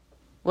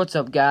What's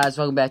up, guys?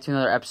 Welcome back to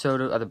another episode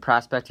of the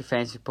Prospector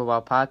Fantasy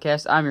Football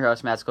Podcast. I'm your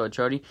host, Matt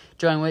Squillacioti,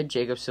 joined with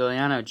Jacob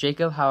Siciliano.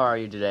 Jacob, how are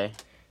you today?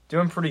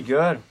 Doing pretty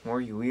good.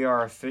 We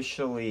are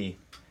officially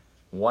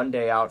one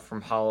day out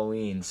from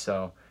Halloween,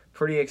 so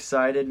pretty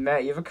excited.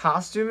 Matt, you have a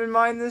costume in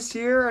mind this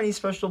year? Any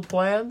special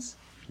plans?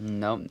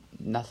 Nope,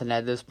 nothing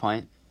at this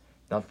point.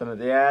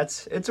 Nothing. Yeah,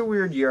 it's a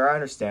weird year. I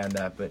understand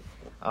that, but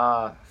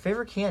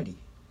favorite candy?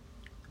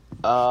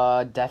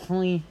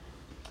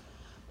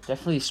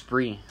 Definitely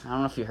Spree. I don't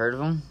know if you heard of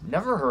them.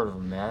 Never heard of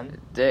them,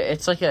 man.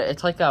 It's like a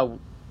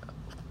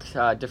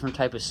different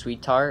type of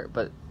sweet tart,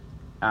 but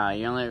I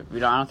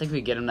don't think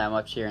we get them that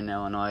much here in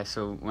Illinois.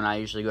 So when I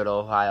usually go to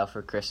Ohio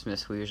for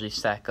Christmas, we usually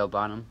stack up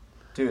on them.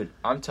 Dude,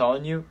 I'm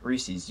telling you,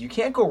 Reese's. You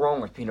can't go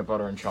wrong with peanut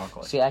butter and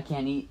chocolate. See, I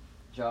can't eat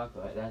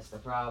chocolate. That's the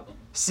problem.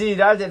 See,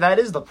 that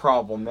is the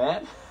problem,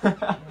 man.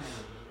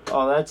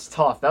 Oh, that's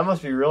tough. That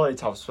must be really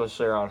tough,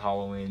 especially around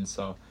Halloween.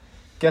 So,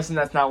 guessing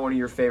that's not one of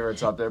your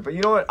favorites up there. But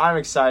you know what? I'm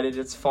excited.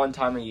 It's a fun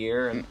time of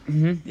year.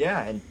 And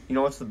yeah, and you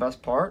know what's the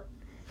best part?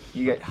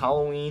 You get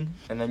Halloween,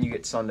 and then you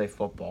get Sunday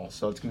football.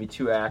 So it's going to be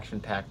 2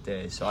 action-packed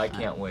days. So I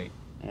can't wait.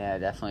 Yeah,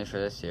 definitely for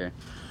this year.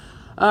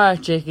 All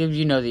right, Jacob,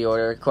 you know the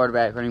order.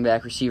 Quarterback, running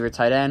back, receiver,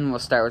 tight end. We'll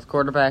start with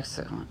quarterbacks.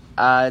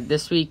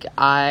 This week,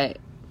 I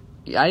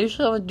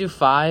usually would do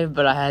 5,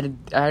 but I had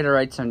to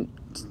write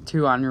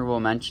 2 honorable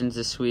mentions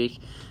this week.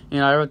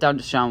 I wrote down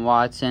Deshaun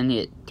Watson. He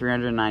had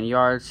 309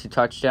 yards, 2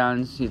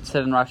 touchdowns. He had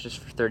 7 rushes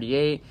for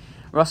 38.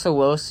 Russell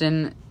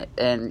Wilson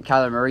and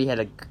Kyler Murray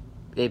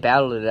they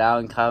battled it out,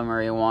 and Kyler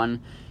Murray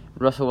won.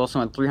 Russell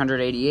Wilson had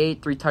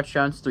 388, 3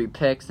 touchdowns, 3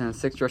 picks, and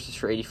 6 rushes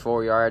for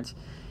 84 yards.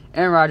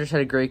 Aaron Rodgers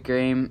had a great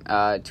game,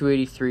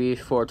 283,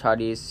 4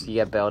 tutties. He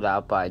got bailed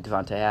out by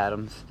Devontae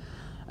Adams.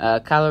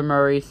 Kyler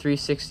Murray,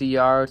 360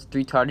 yards,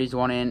 3 tutties,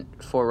 1 in,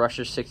 4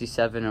 rushes,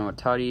 67, and 1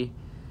 tutty.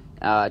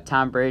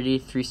 Tom Brady,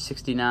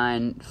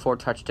 369, 4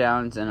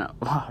 touchdowns, and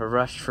a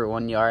rush for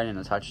 1 yard and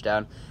a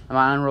touchdown. And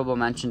my honorable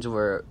mentions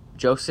were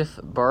Joseph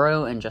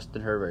Burrow and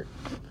Justin Herbert.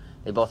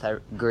 They both had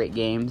great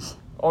games.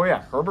 Oh,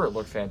 yeah. Herbert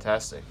looked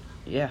fantastic.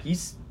 Yeah.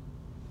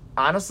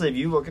 Honestly, if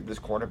you look at this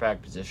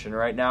quarterback position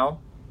right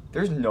now,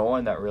 there's no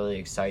one that really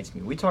excites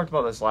me. We talked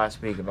about this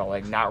last week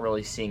about not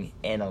really seeing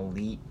an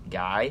elite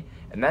guy,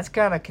 and that's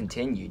kind of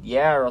continued.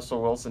 Yeah,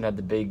 Russell Wilson had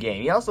the big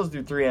game. He also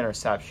threw 3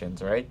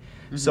 interceptions, right?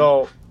 Mm-hmm.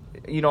 So,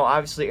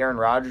 obviously Aaron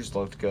Rodgers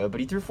looked good,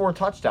 but he threw 4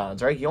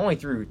 touchdowns, right? He only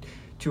threw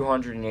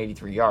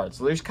 283 yards.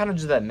 So there's kind of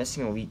just that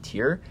missing elite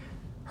tier.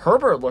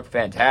 Herbert looked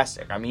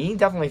fantastic. I mean, he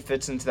definitely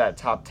fits into that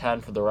top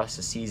 10 for the rest of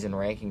the season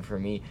ranking for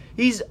me.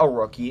 He's a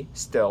rookie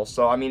still,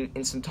 so,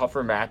 in some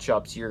tougher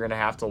matchups, you're going to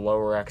have to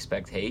lower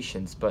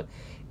expectations. But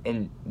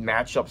in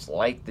matchups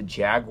like the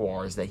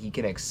Jaguars that he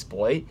can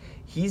exploit,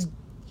 he's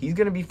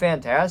going to be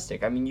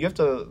fantastic. You have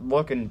to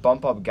look and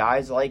bump up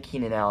guys like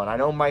Keenan Allen. I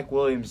know Mike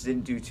Williams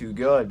didn't do too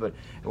good, but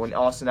when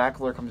Austin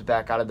Eckler comes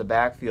back out of the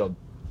backfield,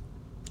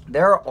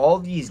 there are all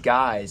these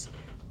guys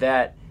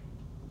that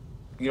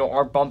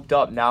are bumped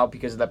up now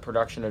because of that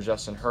production of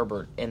Justin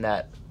Herbert in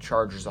that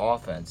Chargers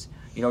offense.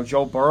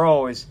 Joe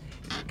Burrow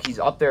he's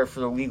up there for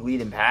the league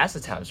lead in pass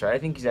attempts, right? I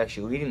think he's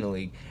actually leading the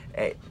league.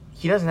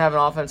 He doesn't have an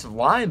offensive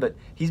line, but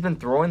he's been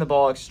throwing the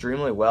ball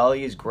extremely well.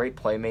 He has great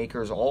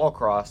playmakers all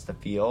across the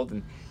field,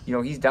 and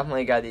he's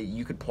definitely a guy that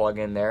you could plug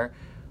in there.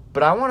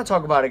 But I want to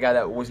talk about a guy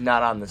that was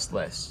not on this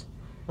list.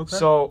 Okay.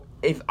 So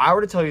if I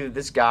were to tell you that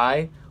this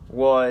guy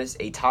was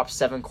a top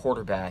 7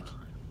 quarterback,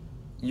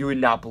 you would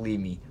not believe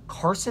me.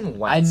 Carson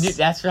Wentz.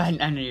 I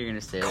knew you were going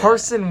to say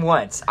Carson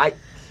Wentz.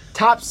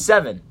 Top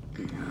 7.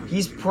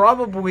 He's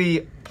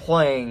probably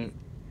playing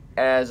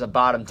as a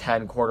bottom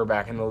 10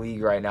 quarterback in the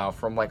league right now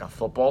from a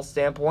football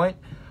standpoint.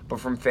 But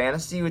from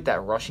fantasy, with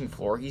that rushing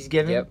floor he's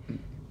given,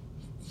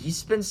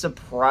 he's been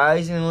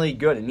surprisingly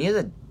good. And he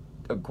has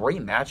a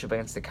great matchup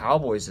against the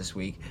Cowboys this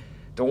week.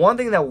 The one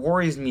thing that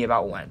worries me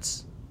about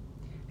Wentz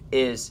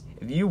is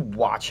if you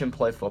watch him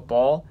play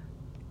football,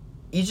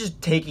 he's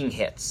just taking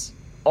hits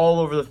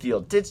all over the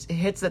field. It's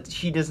hits that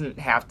he doesn't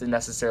have to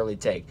necessarily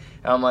take.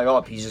 And I'm like,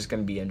 oh, he's just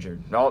going to be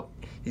injured. No,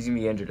 he's going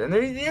to be injured. And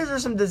these are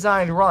some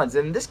designed runs.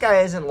 And this guy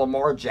isn't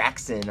Lamar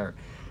Jackson or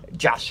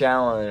Josh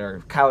Allen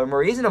or Kyler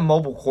Murray. He isn't a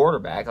mobile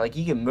quarterback.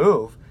 He can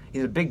move.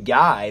 He's a big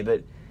guy,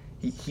 but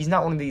he's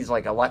not one of these,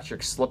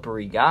 electric,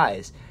 slippery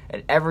guys.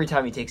 And every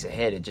time he takes a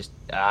hit, it just,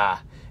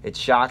 it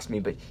shocks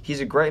me. But he's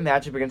a great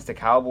matchup against the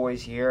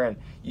Cowboys here. And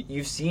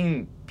you've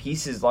seen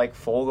pieces like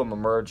Fulgham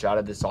emerge out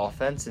of this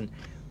offense. And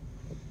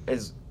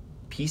as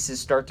pieces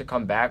start to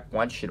come back,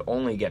 Wentz should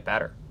only get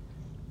better.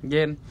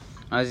 Yeah,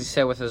 as you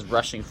said, with his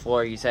rushing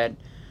floor, he's had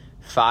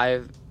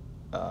 5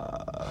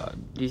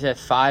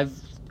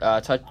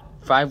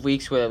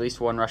 weeks with at least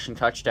 1 rushing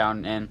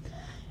touchdown, and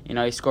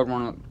he scored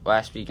 1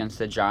 last week against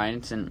the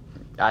Giants. And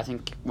I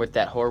think with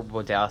that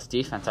horrible Dallas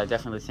defense, I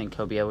definitely think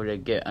he'll be able to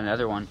get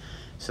another one,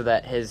 so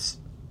that his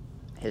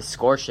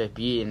score should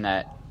be in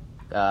that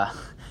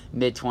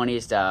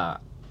mid-20s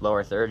to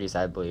lower 30s,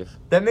 I believe.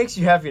 That makes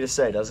you happy to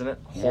say, doesn't it?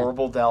 Yeah.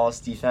 Horrible Dallas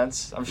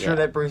defense. I'm sure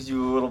that brings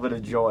you a little bit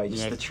of joy.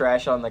 Just the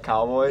trash on the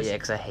Cowboys. Yeah,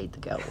 because I hate the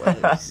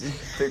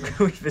Cowboys.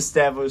 We've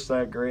established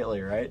that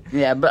greatly, right?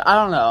 Yeah, but I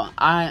don't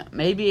know.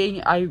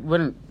 Maybe I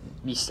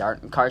wouldn't be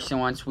starting Carson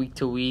Wentz week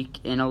to week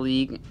in a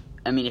league.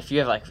 I mean, if you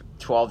have like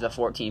 12 to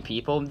 14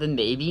 people, then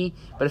maybe.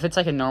 But if it's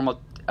like a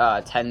normal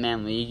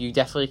 10-man league, you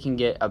definitely can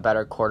get a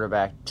better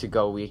quarterback to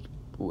go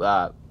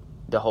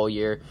the whole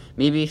year.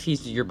 Maybe if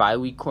he's your bye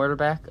week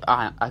quarterback,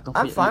 I'm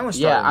fine with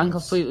starting. Yeah, I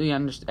completely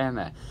understand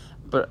that.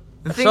 But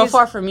so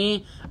far for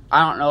me,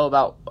 I don't know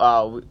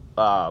about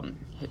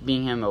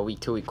being him a week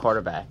to week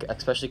quarterback,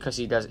 especially because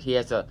he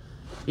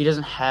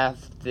doesn't have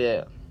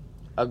a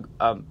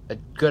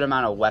good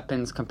amount of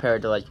weapons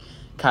compared to like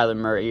Kyler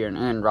Murray or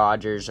Aaron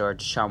Rodgers or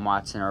Deshaun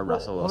Watson or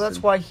Russell Wilson. Well,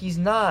 that's why he's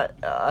not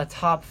a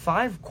top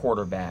 5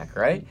 quarterback,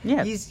 right?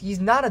 Yeah. He's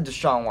not a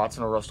Deshaun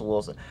Watson or Russell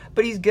Wilson,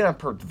 but he's going to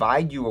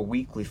provide you a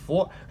weekly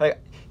floor.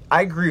 Like,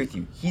 I agree with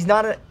you. He's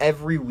not an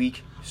every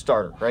week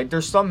starter, right?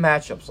 There's some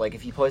matchups, like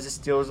if he plays the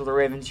Steelers or the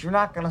Ravens, you're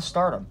not going to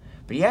start him.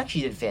 But he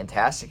actually did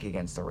fantastic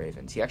against the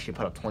Ravens. He actually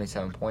put up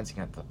 27 points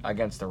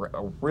against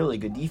a really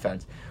good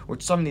defense,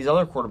 which some of these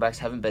other quarterbacks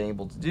haven't been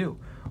able to do,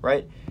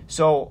 right?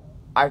 So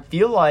I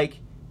feel like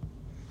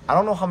I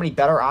don't know how many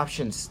better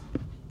options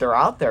there are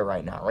out there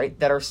right now, right,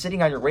 that are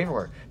sitting on your waiver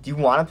wire. Do you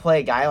want to play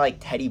a guy like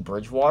Teddy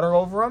Bridgewater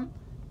over him?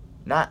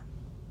 Not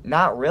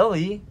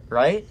really,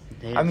 right?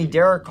 I mean,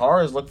 Derek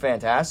Carr has looked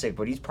fantastic,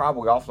 but he's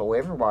probably off the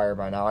waiver wire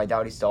by now. I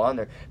doubt he's still on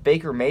there.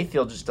 Baker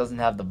Mayfield just doesn't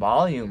have the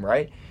volume,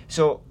 right?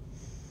 So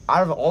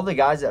out of all the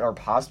guys that are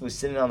possibly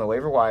sitting on the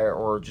waiver wire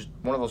or just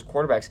one of those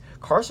quarterbacks,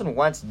 Carson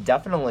Wentz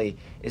definitely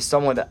is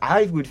someone that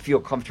I would feel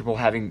comfortable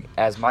having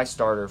as my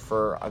starter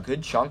for a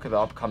good chunk of the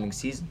upcoming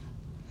season.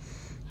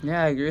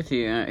 Yeah, I agree with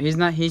you. He's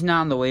not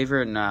on the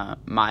waiver in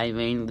my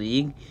main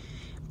league,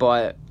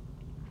 but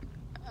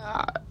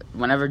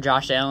whenever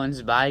Josh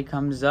Allen's bye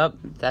comes up,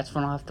 that's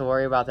when I'll have to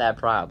worry about that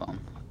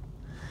problem.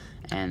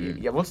 And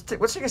yeah, let's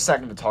take a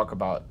second to talk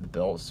about the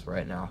Bills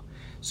right now.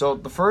 So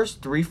the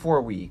first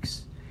 3-4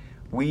 weeks,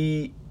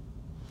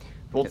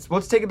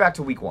 let's take it back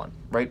to week 1,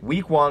 right?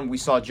 Week 1, we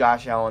saw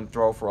Josh Allen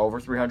throw for over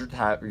 300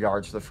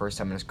 yards for the first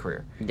time in his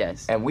career.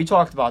 Yes. And we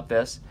talked about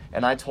this,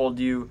 and I told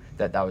you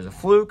that was a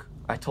fluke.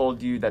 I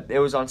told you that it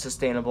was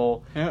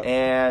unsustainable,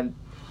 and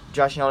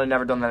Josh Allen had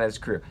never done that in his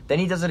career. Then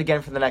he does it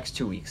again for the next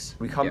 2 weeks.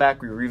 We come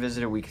back, we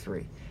revisit it week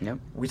 3. Yep.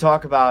 We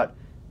talk about,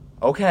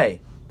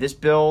 okay, this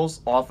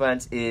Bills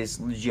offense is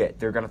legit.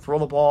 They're going to throw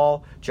the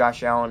ball.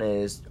 Josh Allen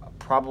is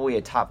probably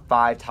a top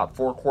 5, top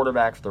 4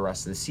 quarterback for the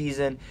rest of the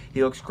season.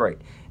 He looks great.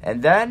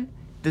 And then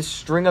this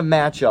string of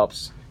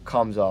matchups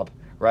comes up,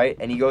 right?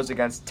 And he goes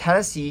against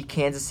Tennessee,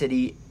 Kansas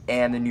City,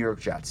 and the New York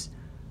Jets.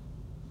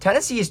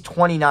 Tennessee is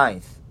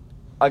 29th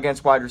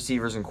against wide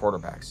receivers and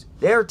quarterbacks.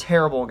 They are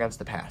terrible against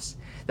the pass.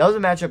 That was a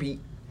matchup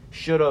he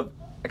should have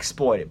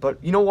exploited.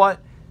 But you know what?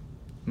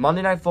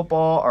 Monday Night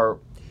Football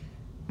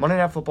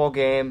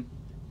game,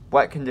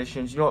 wet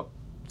conditions. You know what?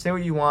 Say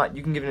what you want.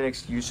 You can give it an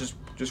excuse.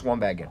 Just one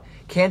bad game.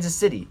 Kansas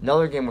City,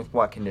 another game with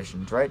wet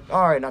conditions, right?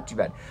 All right, not too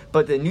bad.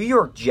 But the New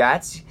York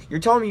Jets,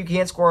 you're telling me you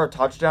can't score a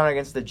touchdown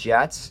against the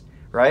Jets,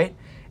 right?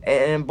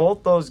 And in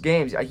both those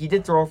games, he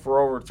did throw for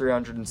over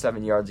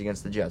 307 yards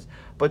against the Jets.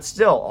 But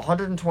still,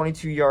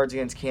 122 yards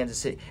against Kansas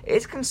City.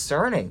 It's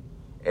concerning.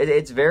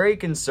 It's very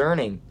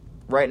concerning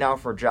right now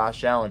for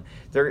Josh Allen.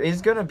 There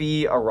is going to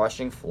be a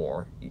rushing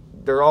floor.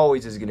 There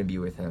always is going to be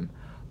with him.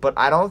 But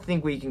I don't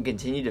think we can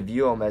continue to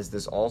view him as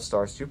this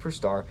all-star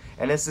superstar.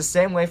 And it's the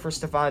same way for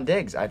Stephon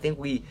Diggs. I think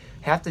we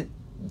have to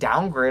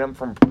downgrade him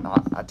from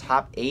a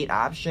top 8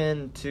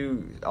 option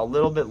to a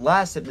little bit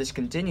less if this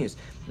continues.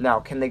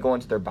 Now, can they go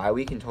into their bye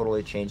week and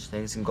totally change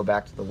things and go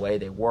back to the way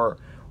they were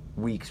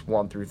weeks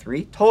 1 through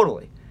 3?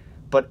 Totally.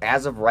 But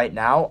as of right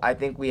now, I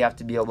think we have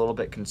to be a little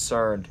bit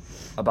concerned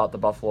about the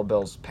Buffalo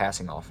Bills'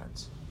 passing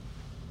offense.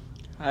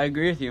 I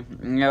agree with you.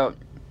 You know,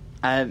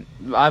 I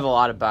have a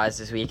lot of buys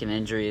this week and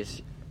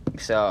injuries.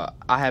 So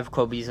I have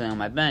Cole Beasley on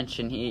my bench,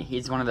 and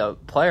he's one of the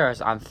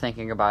players I'm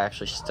thinking about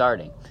actually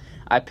starting.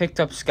 I picked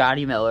up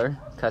Scotty Miller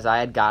because I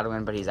had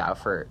Godwin, but he's out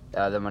for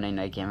the Monday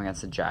night game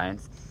against the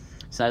Giants.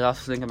 So I was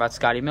also thinking about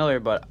Scotty Miller,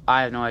 but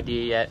I have no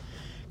idea yet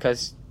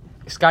because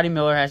Scotty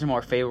Miller has a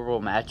more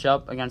favorable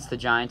matchup against the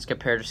Giants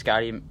compared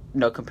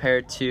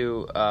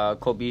to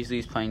Cole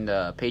Beasley's playing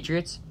the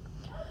Patriots.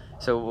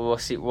 So we'll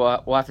see.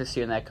 We'll have to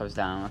see when that comes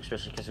down,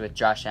 especially because with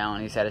Josh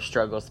Allen, he's had his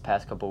struggles the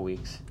past couple of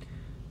weeks.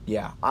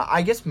 Yeah,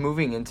 I guess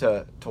moving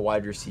into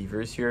wide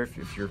receivers here,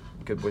 if you're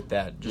good with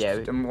that. I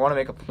want to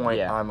make a point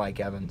on Mike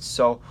Evans.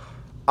 So,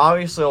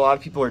 obviously, a lot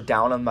of people are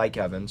down on Mike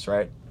Evans,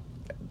 right?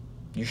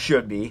 You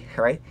should be,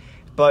 right?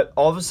 But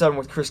all of a sudden,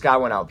 with Chris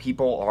Godwin out,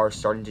 people are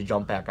starting to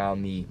jump back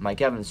on the Mike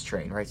Evans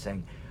train, right?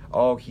 Saying,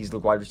 oh, he's the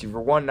wide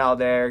receiver 1 now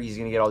there. He's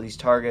going to get all these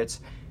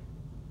targets.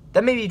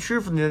 That may be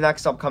true for the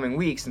next upcoming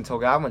weeks until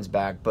Godwin's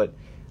back, but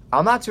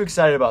I'm not too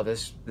excited about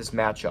this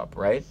matchup,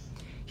 right?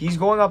 He's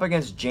going up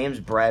against James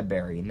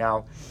Bradbury.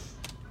 Now,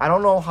 I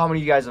don't know how many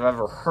of you guys have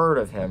ever heard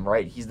of him,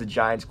 right? He's the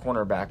Giants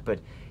cornerback, but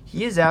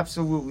he has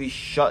absolutely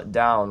shut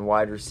down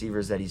wide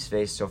receivers that he's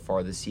faced so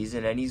far this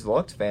season, and he's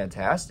looked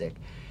fantastic.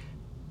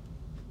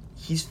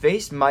 He's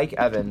faced Mike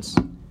Evans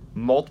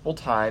multiple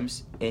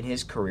times in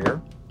his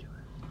career.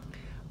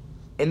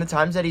 In the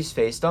times that he's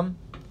faced him,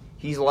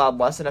 he's allowed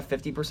less than a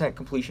 50%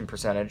 completion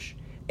percentage,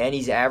 and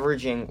he's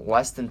averaging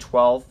less than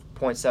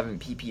 12.7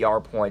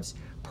 PPR points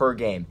per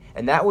game.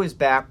 And that was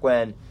back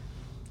when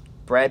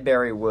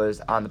Bradbury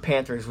was on the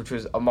Panthers, which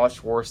was a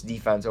much worse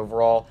defense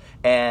overall,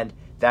 and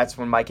that's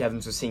when Mike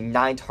Evans was seeing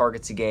 9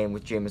 targets a game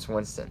with Jameis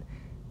Winston.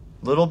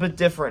 Little bit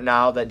different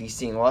now that he's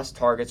seeing less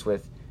targets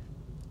with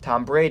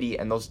Tom Brady,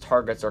 and those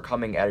targets are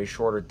coming at a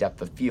shorter depth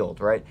of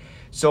field, right?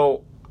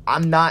 So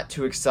I'm not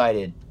too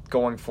excited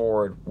going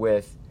forward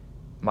with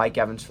Mike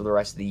Evans for the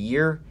rest of the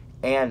year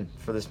and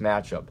for this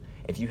matchup.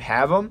 If you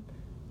have him,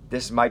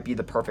 this might be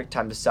the perfect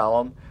time to sell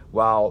him,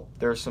 while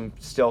there's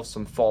still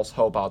some false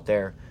hope out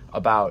there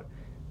about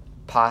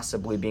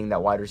possibly being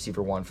that wide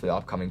receiver 1 for the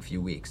upcoming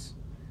few weeks.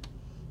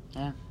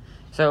 Yeah.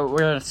 So we're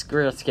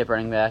gonna skip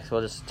running backs.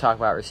 We'll just talk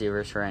about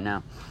receivers for right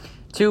now.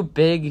 2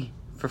 big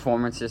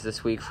performances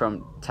this week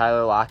from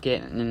Tyler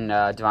Lockett and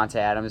Devontae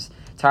Adams.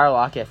 Tyler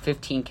Lockett,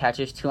 15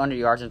 catches, 200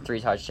 yards, and 3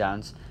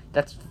 touchdowns.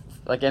 That's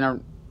like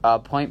in a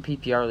point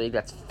PPR league.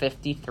 That's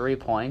 53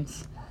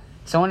 points.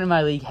 Someone in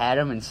my league had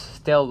him and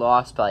still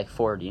lost by like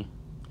 40.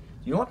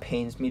 You know what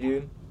pains me,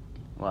 dude?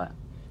 What?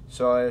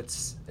 So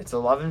it's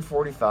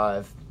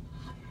 11:45.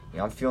 You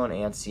know, I'm feeling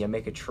antsy. I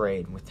make a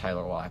trade with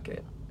Tyler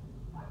Lockett,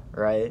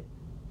 right?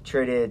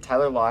 Traded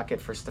Tyler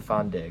Lockett for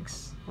Stephon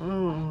Diggs.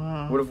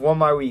 Would have won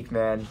my week,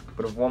 man.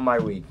 Would have won my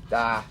week.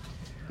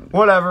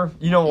 Whatever.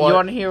 You know what? You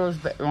want to hear what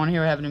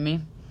happened to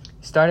me?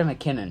 Started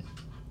McKinnon,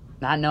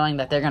 not knowing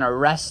that they're gonna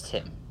rest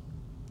him.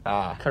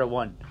 Could have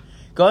won.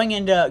 Going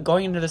into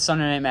the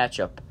Sunday night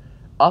matchup,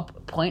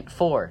 up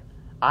 0.4.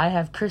 I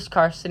have Chris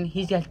Carson.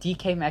 He's got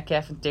DK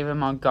Metcalf and David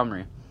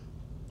Montgomery.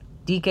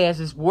 DK has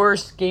his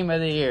worst game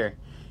of the year.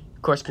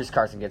 Of course, Chris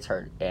Carson gets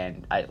hurt,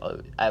 and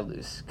I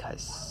lose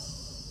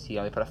because he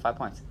only put up 5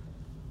 points.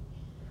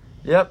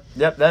 Yep,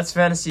 that's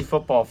fantasy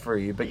football for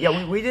you. But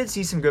yeah, we did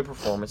see some good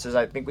performances.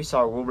 I think we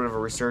saw a little bit of a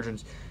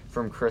resurgence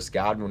from Chris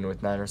Godwin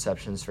with 9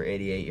 receptions for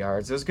 88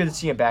 yards. It was good to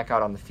see him back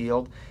out on the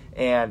field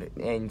and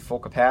in full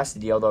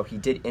capacity, although he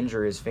did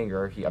injure his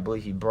finger. I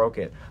believe he broke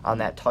it on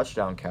that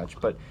touchdown catch.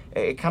 But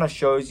it kind of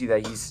shows you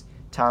that he's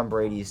Tom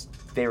Brady's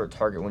favorite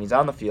target when he's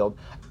on the field.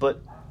 But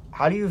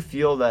how do you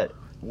feel that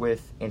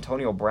with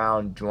Antonio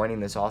Brown joining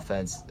this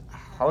offense,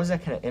 how is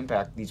that going to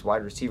impact these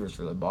wide receivers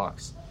for the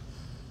Bucs?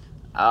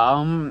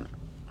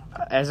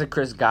 As a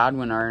Chris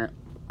Godwin owner,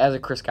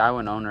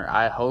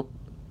 I hope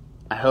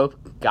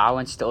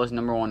Godwin still is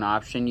number 1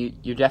 option.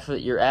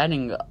 You're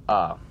adding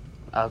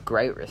a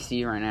great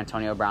receiver in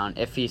Antonio Brown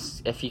if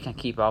he can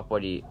keep up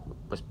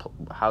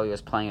how he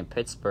was playing in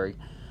Pittsburgh.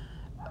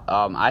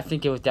 I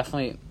think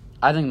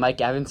Mike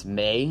Evans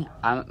may.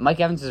 Mike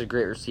Evans is a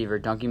great receiver.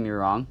 Don't get me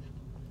wrong,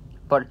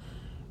 but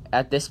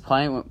at this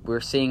point we're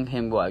seeing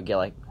him get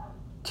like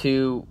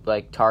 2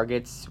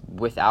 targets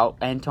without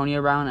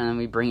Antonio Brown, and then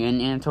we bring in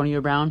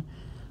Antonio Brown.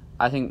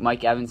 I think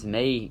Mike Evans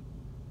may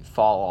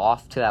fall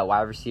off to that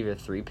wide receiver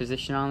 3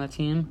 position on the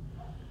team,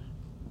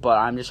 but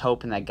I'm just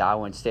hoping that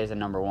Godwin stays at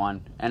number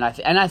 1, and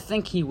I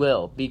think he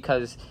will,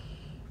 because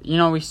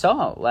we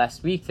saw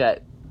last week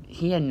that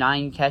he had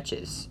 9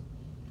 catches,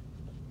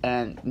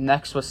 and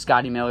next was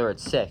Scotty Miller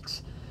at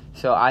 6.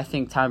 So I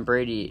think Tom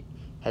Brady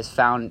has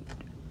found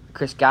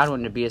Chris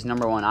Godwin to be his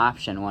number 1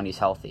 option when he's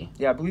healthy.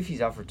 Yeah, I believe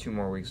he's out for 2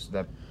 more weeks.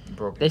 That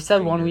broke. They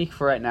said 1 week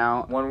for right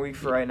now. 1 week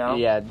for right now.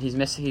 Yeah,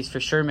 he's for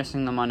sure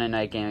missing the Monday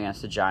night game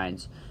against the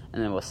Giants,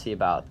 and then we'll see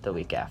about the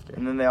week after.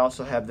 And then they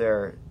also have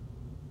their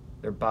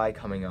bye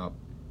coming up.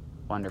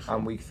 Wonderful.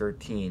 On week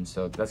 13,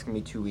 so that's gonna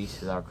be 2 weeks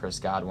without Chris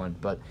Godwin.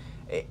 But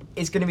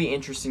it's gonna be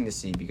interesting to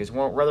see because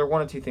whether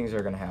 1 or 2 things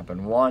are gonna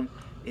happen. One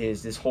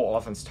is this whole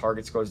offense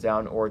targets goes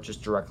down, or it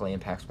just directly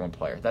impacts 1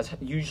 player. That's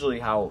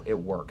usually how it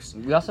works.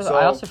 I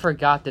also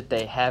forgot that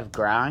they have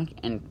Gronk,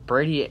 and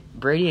Brady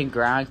and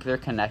Gronk, their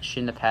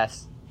connection the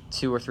past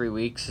 2 or 3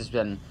 weeks has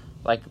been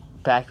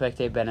back like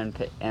they've been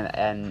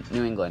in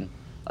New England.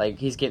 Like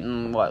he's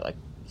getting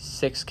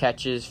 6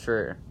 catches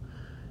for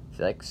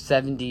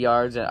 70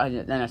 yards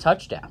and a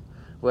touchdown,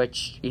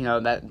 which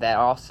that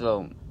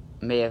also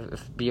may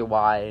be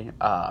why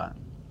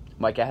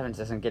Mike Evans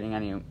isn't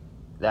getting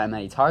that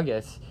many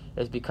targets,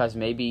 is because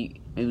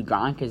maybe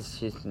Gronk is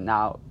just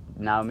now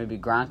maybe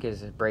Gronk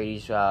is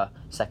Brady's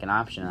second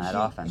option in that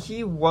offense.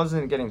 He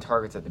wasn't getting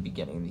targets at the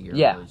beginning of the year.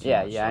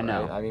 Yeah, I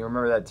know. Right? I mean,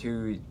 remember that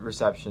 2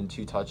 reception,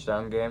 2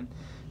 touchdown game?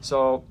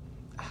 So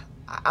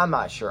I'm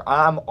not sure.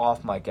 I'm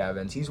off Mike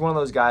Evans. He's one of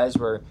those guys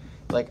where,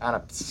 on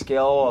a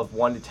scale of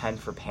 1 to 10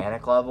 for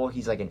panic level,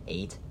 he's an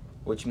 8,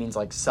 which means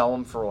sell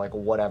him for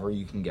whatever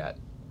you can get.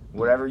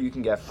 Whatever you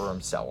can get for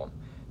him, sell him.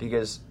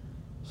 Because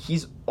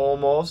he's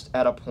almost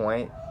at a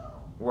point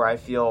where I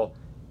feel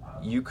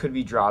you could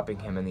be dropping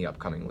him in the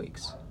upcoming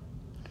weeks.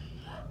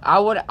 I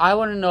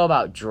wouldn't know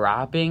about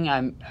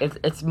dropping.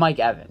 It's Mike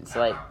Evans.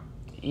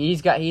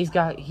 He's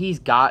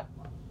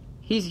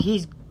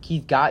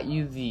he's got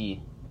you the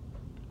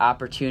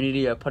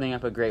opportunity of putting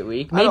up a great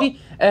week. Maybe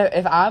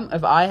if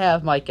I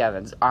have Mike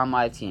Evans on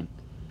my team,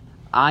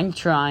 I'm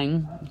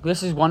trying.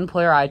 This is one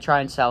player I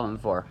try and sell him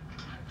for.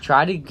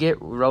 Try to get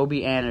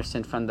Robbie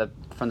Anderson from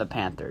the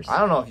Panthers. I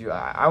don't know if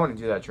I wouldn't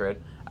do that trade.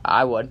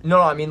 I would.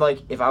 No, I mean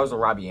like if I was a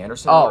Robbie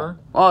Anderson owner.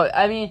 Well,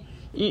 I mean,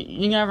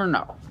 you never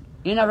know.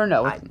 You never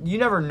know. You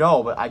never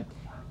know, but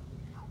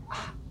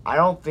I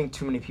don't think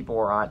too many people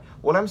were on.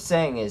 What I'm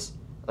saying is,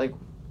 like,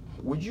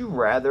 would you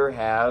rather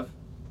have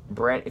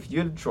if you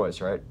had a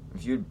choice, right?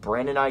 If you had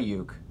Brandon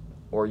Ayuk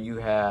or you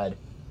had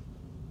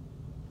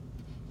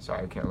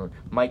I can't remember.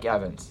 Mike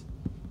Evans.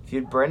 If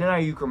you had Brandon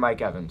Ayuk or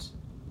Mike Evans.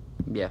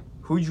 Yeah.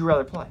 Who would you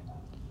rather play?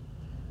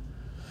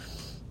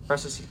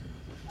 Rest of the season.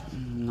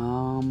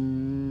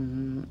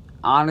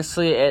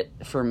 Honestly,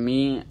 for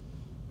me,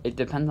 it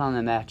depends on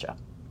the matchup.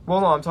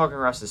 Well, no, I'm talking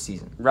rest of the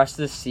season. Rest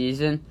of the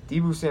season.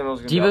 Deebo Samuel's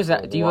going to be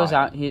out. Deebo's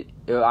out.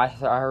 I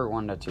heard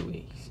 1 to 2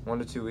 weeks. 1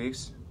 to 2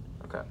 weeks?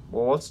 Okay.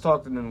 Well, let's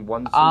talk then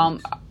 1 to 2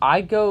 weeks.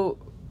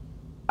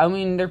 I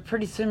mean, they're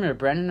pretty similar.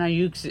 Brandon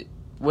Ayuk's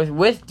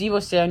with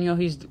Deebo Samuel,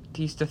 he's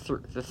the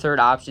third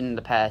option in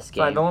the pass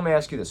game. Fine, don't let me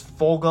ask you this.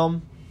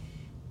 Fulgham.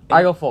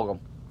 I go Fulgham.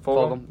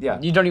 Fulgham? Yeah.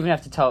 You don't even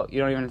have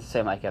to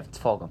say Mike Evans.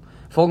 Fulgham.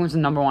 Fulgham's the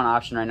number one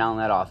option right now in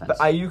that offense. But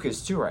Ayuk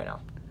is too right now.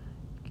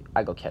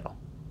 I go Kittle.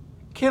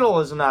 Kittle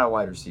is not a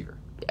wide receiver.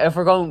 If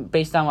we're going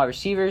based on wide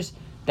receivers,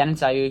 then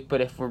it's Ayuk.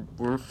 But if we're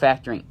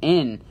factoring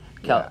in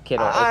Kittle,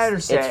 I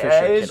understand. It's for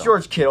sure it's Kittle.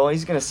 George Kittle.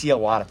 He's going to see a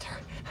lot of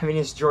time. I mean,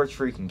 it's George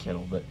freaking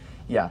Kittle. But,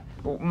 yeah.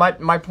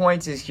 My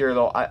point is here,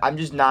 though, I'm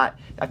just not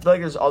 – I feel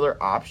like there's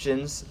other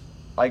options.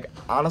 Like,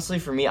 honestly,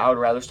 for me, I would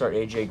rather start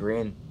A.J.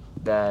 Green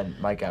than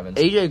Mike Evans.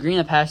 A.J. Green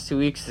the past 2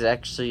 weeks is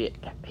actually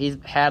 – he's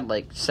had,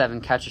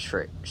 7 catches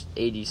for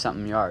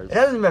 80-something yards. It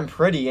hasn't been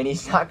pretty, and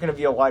he's not going to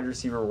be a wide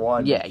receiver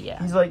 1. Yeah.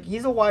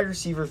 He's a wide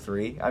receiver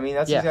 3. I mean,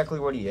 that's exactly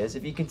what he is.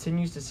 If he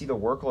continues to see the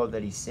workload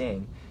that he's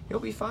seeing, he'll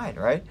be fine,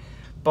 right?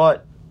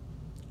 But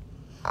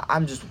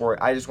I'm just worried.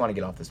 I just want to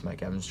get off this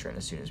Mike Evans train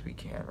as soon as we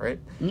can, right?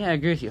 Yeah, I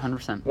agree with you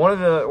 100%. One of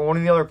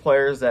the other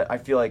players that I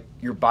feel like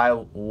your buy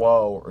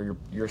low or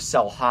your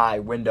sell high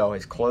window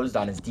has closed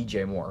on is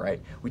DJ Moore,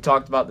 right? We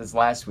talked about this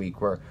last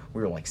week where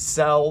we were like,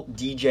 sell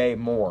DJ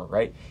Moore,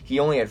 right? He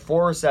only had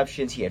 4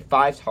 receptions. He had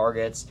 5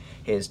 targets.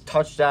 He had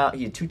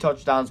 2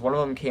 touchdowns. One of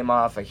them came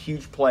off a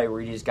huge play where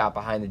he just got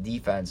behind the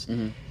defense.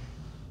 Mm-hmm.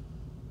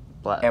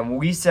 And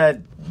we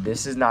said,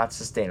 this is not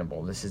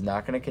sustainable. This is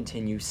not going to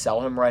continue.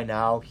 Sell him right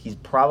now. He's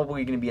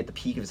probably going to be at the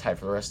peak of his hype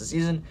for the rest of the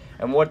season.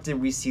 And what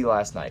did we see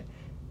last night?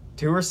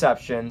 2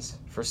 receptions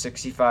for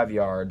 65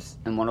 yards.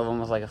 And one of them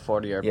was like a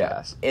 40-yard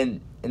pass.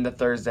 In the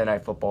Thursday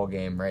night football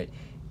game, right?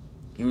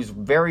 He was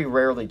very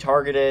rarely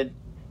targeted.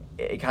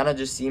 It kind of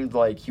just seemed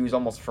like he was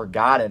almost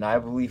forgotten. I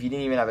believe he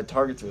didn't even have a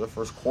target through the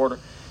first quarter.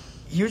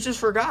 He was just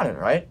forgotten,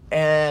 right?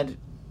 And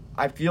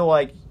I feel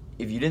like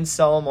if you didn't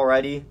sell him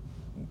already,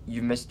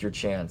 you missed your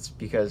chance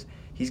because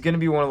he's going to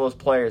be one of those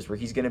players where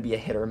he's going to be a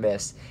hit or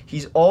miss.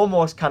 He's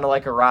almost kind of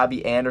like a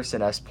Robbie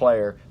Anderson-esque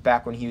player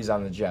back when he was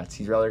on the Jets.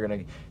 He's rather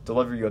going to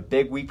deliver you a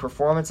big, weak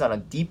performance on a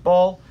deep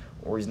ball,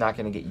 or he's not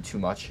going to get you too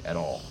much at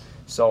all.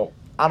 So,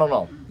 I don't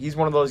know. He's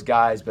one of those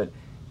guys, but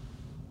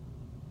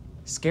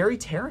scary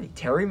Terry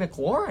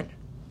McLaurin,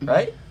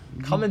 right?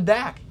 Mm-hmm. Coming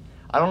back.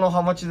 I don't know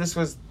how much of this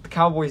was the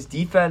Cowboys'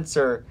 defense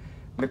or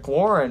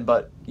McLaurin,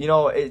 but,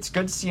 it's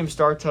good to see him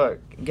start to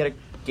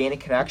gain a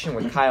connection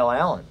with Kyle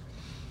Allen.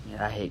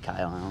 Yeah, I hate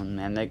Kyle Allen,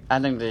 man. I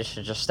think they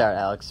should just start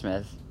Alex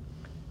Smith.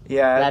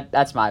 Yeah.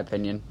 That's my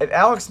opinion. If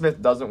Alex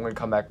Smith doesn't win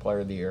Comeback Player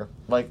of the Year,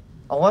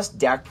 unless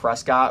Dak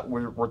Prescott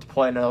were to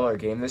play another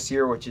game this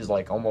year, which is,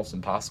 almost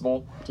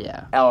impossible,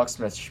 Alex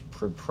Smith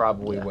should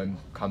probably win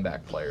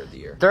Comeback Player of the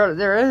Year.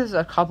 There is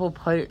a couple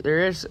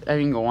there is, I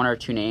think, 1 or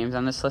 2 names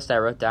on this list I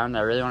wrote down that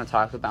I really want to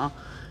talk about,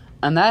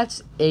 and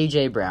that's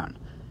A.J. Brown.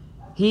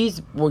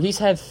 He's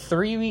had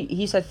 3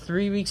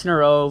 weeks in a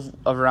row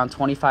of around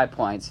 25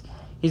 points.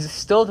 He's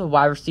still the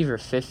wide receiver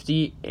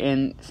 50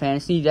 in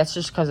fantasy. That's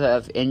just because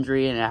of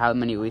injury and how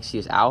many weeks he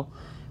was out.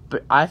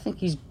 But I think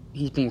he's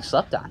being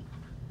slept on.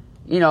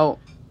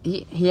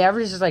 He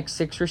averages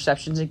 6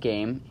 receptions a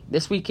game.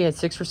 This week he had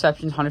 6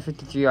 receptions,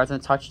 153 yards, and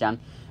a touchdown.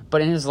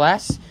 But in his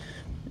last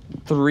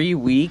 3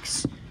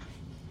 weeks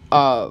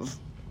of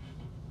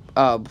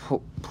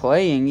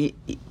playing,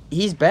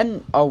 he's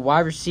been a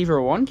wide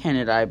receiver 1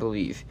 candidate, I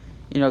believe.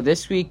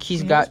 This week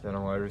he's been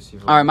a wide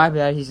receiver. All right, my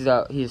bad.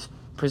 He's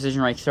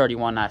precision rate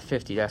 31, not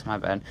 50. That's my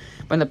bad.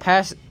 But in the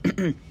past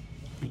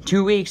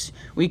 2 weeks,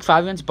 week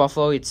 5 against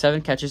Buffalo, he had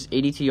 7 catches,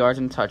 82 yards,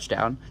 and a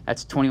touchdown.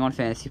 That's 21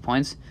 fantasy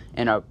points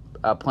in a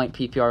point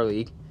PPR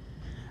league.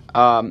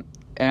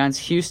 Against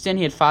Houston,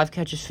 he had 5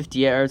 catches, 50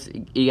 yards.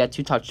 He got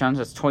 2 touchdowns.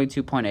 That's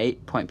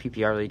 22.8 point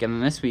PPR league. And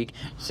then this week,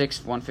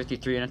 6,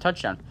 153, and a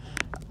touchdown.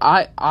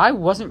 I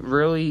wasn't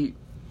really.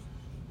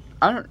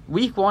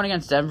 Week 1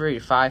 against Denver, he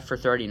had 5 for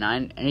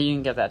 39, and he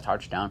didn't get that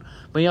touchdown.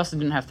 But he also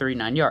didn't have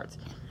 39 yards.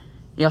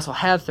 He also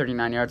had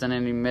 39 yards, and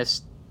then he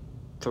missed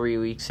 3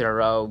 weeks in a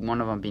row,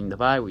 one of them being the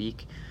bye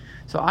week.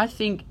 So I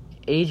think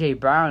A.J.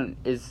 Brown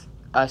is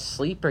a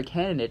sleeper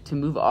candidate to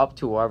move up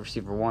to wide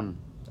receiver 1.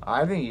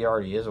 I think he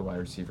already is a wide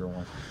receiver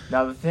 1.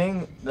 Now, the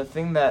thing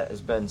that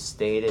has been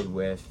stated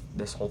with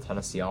this whole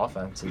Tennessee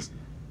offense is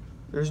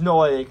there's no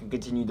way they can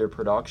continue their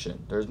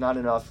production. There's not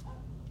enough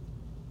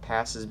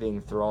passes being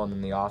thrown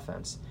in the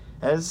offense.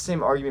 And it's the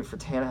same argument for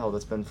Tannehill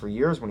that's been for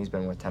years when he's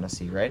been with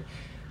Tennessee, right?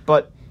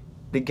 But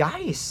the guy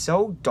is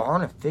so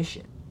darn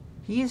efficient.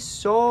 He is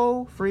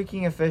so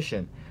freaking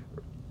efficient.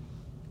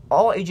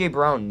 All A.J.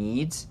 Brown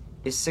needs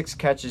is 6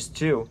 catches,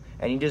 too,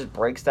 and he just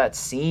breaks that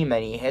seam,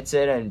 and he hits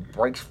it and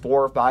breaks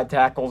 4 or 5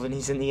 tackles, and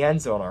he's in the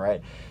end zone, all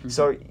right? Mm-hmm.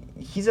 So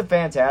he's a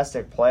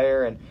fantastic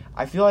player, and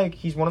I feel like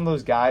he's one of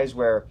those guys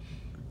where,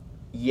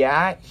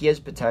 yeah, he has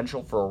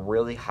potential for a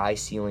really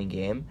high-ceiling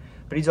game,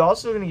 but he's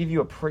also going to give you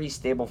a pretty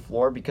stable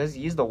floor because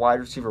he's the wide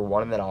receiver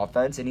 1 in that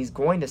offense, and he's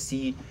going to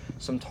see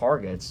some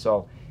targets.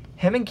 So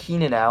him and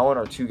Keenan Allen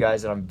are 2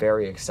 guys that I'm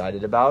very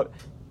excited about,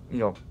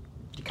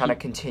 kind of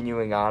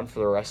continuing on for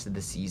the rest of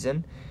the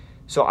season.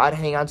 So I'd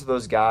hang on to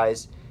those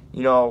guys.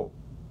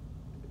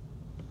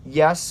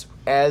 Yes,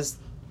 as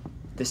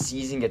the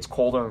season gets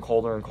colder and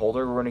colder and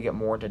colder, we're going to get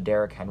more into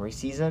Derrick Henry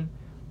season.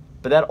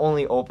 But that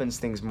only opens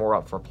things more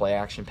up for play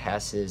action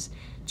passes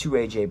to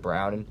A.J.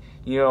 Brown. And,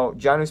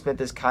 Jonnu Smith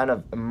has kind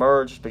of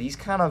emerged, but he's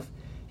kind of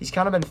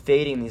been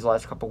fading these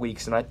last couple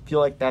weeks. And I feel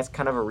like that's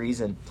kind of a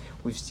reason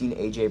we've seen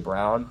A.J.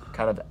 Brown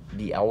kind of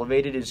be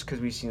elevated is because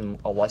we've seen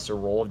a lesser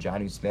role of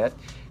Jonnu Smith.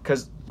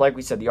 Because, like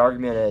we said, the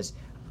argument is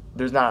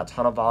there's not a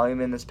ton of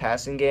volume in this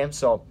passing game.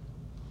 So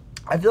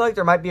I feel like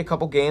there might be a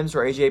couple games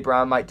where A.J.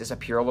 Brown might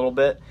disappear a little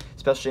bit,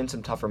 especially in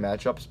some tougher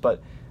matchups.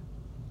 But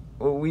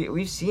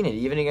we've seen it.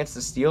 Even against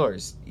the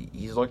Steelers,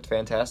 he's looked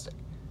fantastic.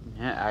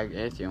 Yeah, I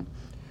agree with you.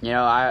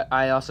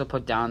 I also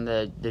put down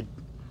the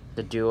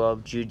duo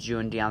of Juju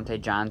and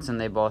Deontay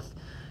Johnson.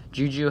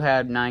 Juju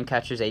had 9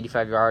 catches,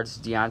 85 yards.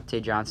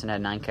 Deontay Johnson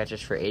had 9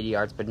 catches for 80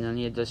 yards, but then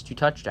he had those 2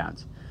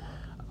 touchdowns.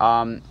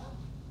 I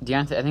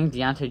think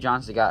Deontay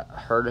Johnson got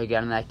hurt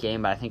again in that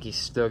game, but I think he's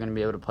still going to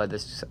be able to play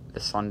this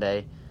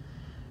Sunday.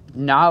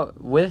 Now,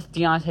 with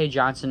Deontay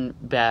Johnson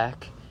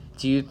back,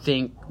 do you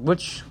think who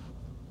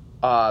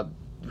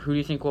do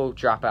you think will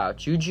drop out,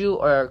 Juju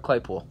or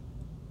Claypool?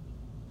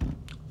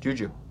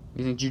 Juju.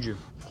 You think Juju?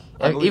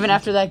 Even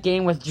after that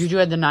game with Juju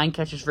had the 9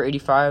 catches for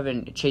 85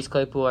 and Chase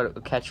Claypool had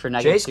a catch for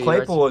 -2 yards? Chase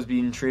Claypool was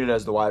being treated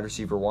as the wide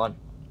receiver 1.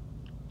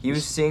 He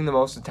was seeing the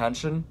most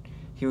attention.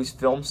 He was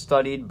film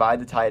studied by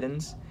the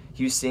Titans.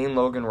 He was seeing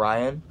Logan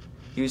Ryan.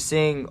 He was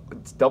seeing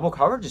double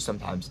coverages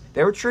sometimes.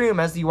 They were treating him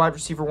as the wide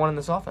receiver 1 in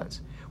this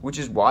offense, which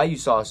is why you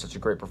saw such a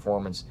great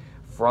performance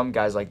from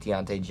guys like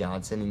Deontay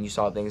Johnson, and you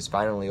saw things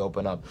finally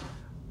open up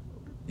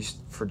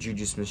for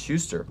Juju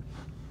Smith-Schuster.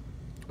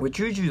 With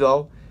Juju,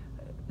 though,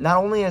 not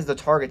only has the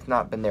targets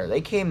not been there, they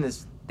came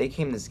this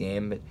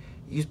game, but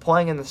he was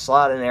playing in the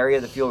slot, an area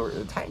of the field where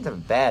the Titans have a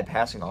bad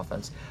passing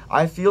offense.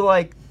 I feel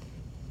like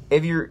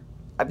he's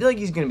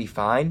going to be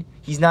fine.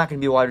 He's not going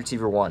to be a wide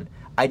receiver 1.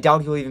 I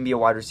doubt he'll even be a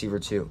wide receiver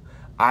 2.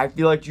 I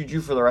feel like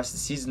Juju for the rest of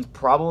the season is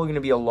probably going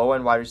to be a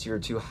low-end wide receiver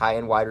 2,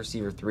 high-end wide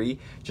receiver 3,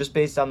 just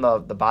based on the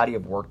body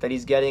of work that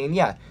he's getting. And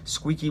yeah,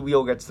 squeaky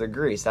wheel gets the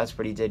grease. That's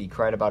what he did. He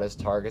cried about his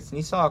targets, and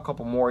he saw a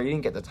couple more. He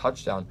didn't get the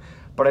touchdown.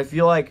 But I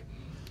feel like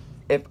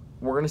if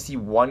we're going to see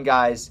one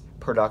guy's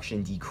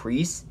production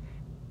decrease,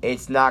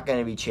 it's not going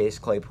to be Chase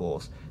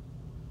Claypool's.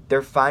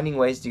 They're finding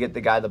ways to get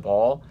the guy the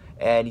ball,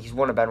 and he's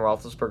one of Ben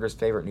Roethlisberger's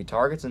favorite new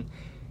targets, and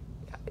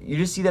you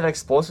just see that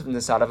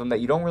explosiveness out of him that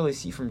you don't really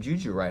see from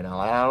Juju right now.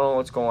 I don't know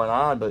what's going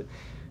on, but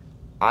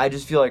I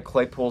just feel like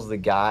Claypool's the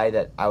guy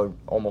that I would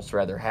almost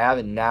rather have.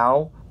 And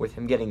now, with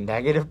him getting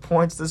negative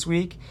points this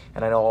week,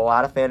 and I know a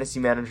lot of fantasy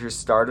managers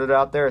started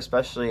out there,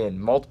 especially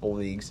in multiple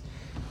leagues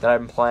that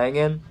I've been playing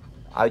in,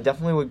 I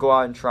definitely would go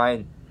out and try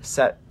and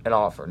set an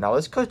offer. Now,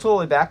 this could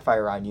totally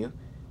backfire on you.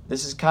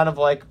 This is kind of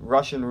like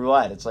Russian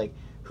roulette. It's like,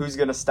 who's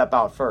going to step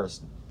out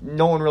first?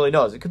 No one really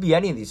knows. It could be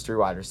any of these 3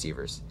 wide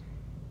receivers.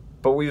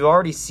 But we've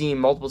already seen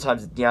multiple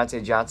times that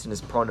Deontay Johnson is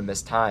prone to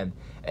miss time.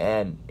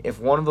 And if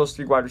one of those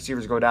 3 wide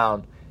receivers go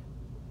down,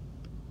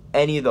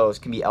 any of those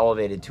can be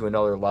elevated to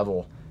another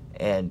level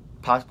and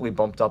possibly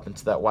bumped up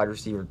into that wide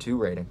receiver 2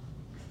 rating.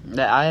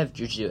 I have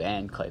Juju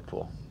and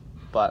Claypool.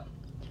 But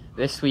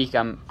this week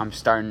I'm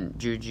starting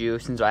Juju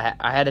since I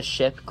had to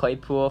ship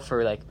Claypool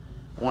for like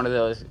one of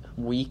those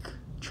week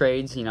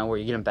trades, where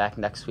you get him back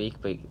next week,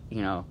 but,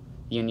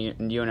 you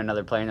and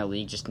another player in the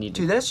league just need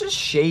to... Dude, that's just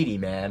shady,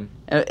 man.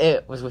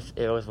 It was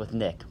with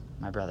Nick,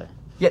 my brother.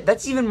 Yeah,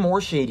 that's even more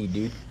shady,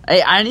 dude.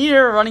 Hey, I needed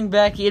a running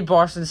back. He had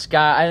Boston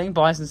Scott. I think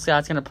Boston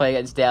Scott's going to play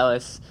against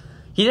Dallas.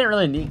 He didn't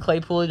really need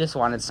Claypool. He just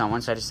wanted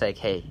someone, so I just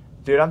hey...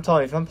 Dude, I'm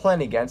telling you, if I'm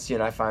playing against you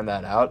and I find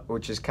that out,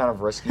 which is kind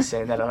of risky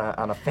saying that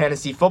on a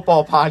fantasy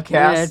football podcast,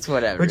 yeah, it's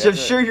whatever. Which I'm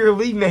sure your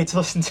league mates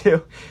listen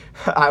to,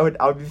 I would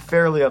be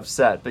fairly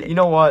upset. But you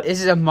know what?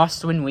 This is a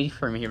must-win week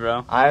for me,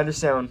 bro. I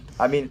understand.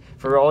 I mean,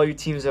 for all you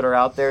teams that are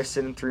out there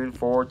sitting 3-4,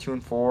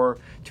 2-4,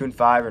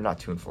 2-5, or not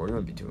 2-4, you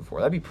wouldn't be 2-4.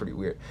 That'd be pretty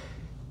weird.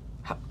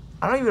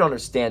 I don't even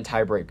understand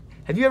tiebreak.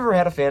 Have you ever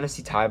had a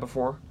fantasy tie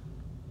before?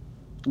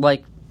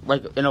 Like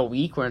in a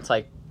week where it's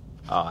like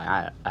Oh,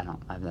 I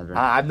don't. I've never.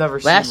 I've never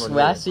seen one.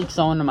 Last week,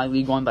 someone in my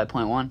league won by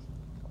 0.1.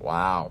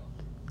 Wow.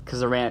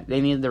 Because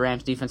they needed the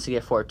Rams defense to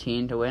get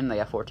 14 to win. They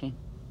got 14.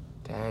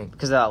 Dang.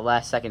 Because of that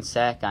last second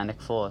sack on Nick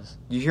Foles.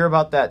 You hear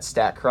about that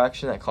stat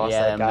correction that cost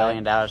that guy?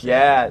 $1 million.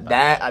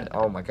 Yeah,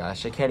 oh my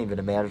gosh, I can't even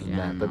imagine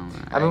that. But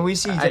I mean, we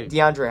see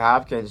DeAndre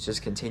Hopkins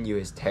just continue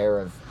his tear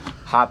of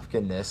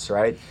Hopkinness,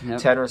 right?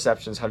 Yep. 10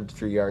 receptions,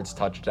 103 yards,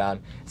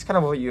 touchdown. It's kind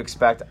of what you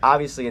expect.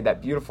 Obviously,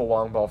 that beautiful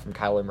long ball from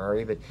Kyler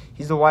Murray, but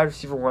he's the wide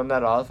receiver one in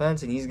that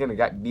offense, and he's going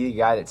to be the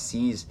guy that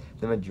sees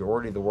the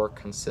majority of the work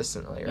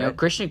consistently, right? You know,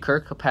 Christian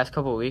Kirk the past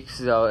couple of weeks,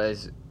 though,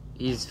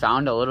 he's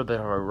found a little bit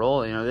of a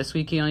role. You know, this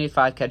week he only had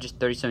 5 catches,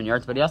 37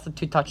 yards, but he also had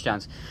 2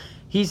 touchdowns.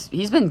 He's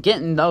been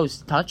getting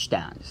those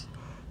touchdowns.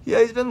 Yeah,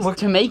 he's been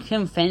looking to make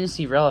him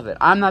fantasy relevant.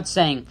 I'm not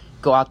saying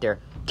go out there,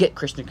 get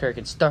Christian Kirk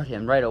and start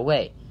him right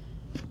away,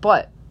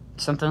 but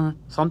something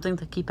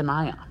to keep an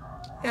eye on.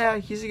 Yeah,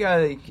 he's a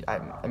guy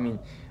that I mean,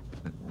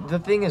 the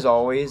thing is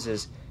always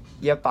is,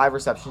 yeah, 5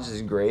 receptions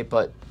is great,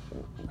 but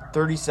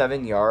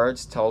 37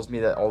 yards tells me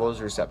that all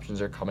those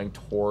receptions are coming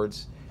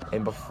towards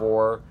and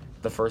before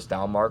the first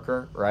down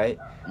marker, right?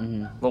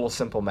 Mm-hmm. Little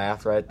simple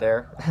math right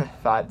there.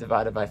 5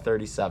 divided by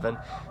 37.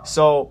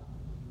 So,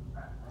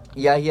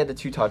 yeah, he had the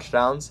 2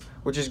 touchdowns,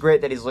 which is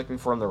great that he's looking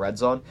for in the red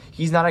zone.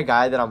 He's not a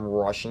guy that I'm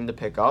rushing to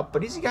pick up,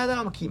 but he's a guy that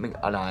I'm keeping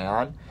an eye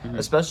on,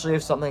 especially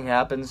if something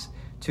happens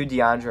to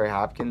DeAndre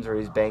Hopkins or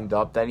he's banged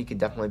up, then he could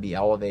definitely be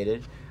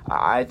elevated.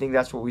 I think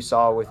that's what we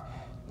saw with...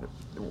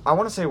 I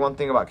want to say one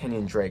thing about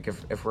Kenyon Drake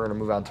if we're going to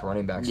move on to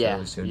running backs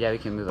fairly soon. Yeah, we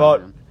can move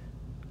on.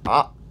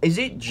 But is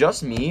it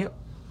just me,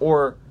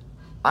 or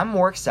I'm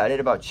more excited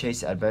about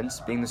Chase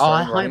Edmonds being the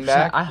starting running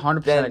back I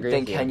 100% agree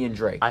than with you. Kenyon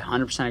Drake? I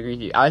 100% agree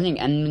with you. I think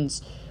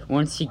Edmonds,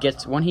 when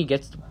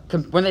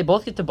they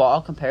both get the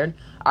ball compared,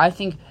 I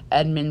think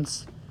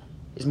Edmonds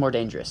is more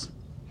dangerous.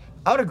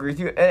 I would agree with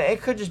you.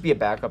 It could just be a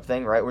backup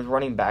thing, right? With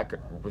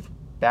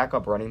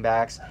backup running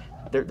backs,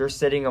 they're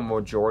sitting a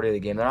majority of the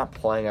game. They're not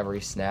playing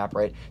every snap,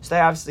 right? So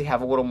they obviously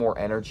have a little more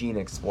energy and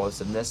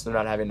explosiveness. They're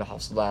not having to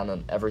hustle down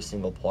on every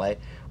single play,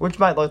 which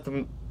might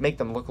make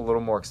them look a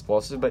little more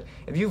explosive. But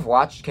if you've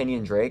watched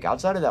Kenyon Drake,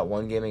 outside of that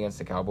one game against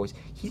the Cowboys,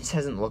 he just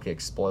hasn't looked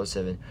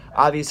explosive. And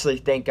obviously,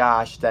 thank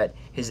gosh that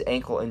his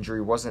ankle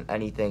injury wasn't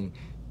anything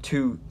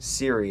too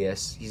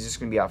serious. He's just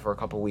going to be out for a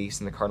couple weeks,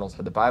 and the Cardinals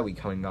have the bye week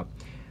coming up.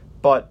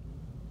 But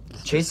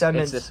Chase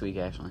Edmonds... It's this week,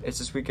 actually. It's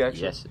this week,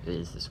 actually? Yes, it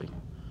is this week.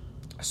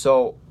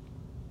 So,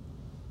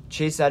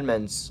 Chase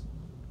Edmonds,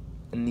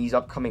 in these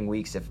upcoming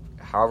weeks, if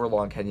however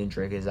long Kenyon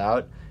Drake is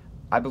out,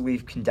 I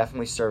believe can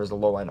definitely serve as a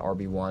low-end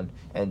RB1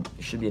 and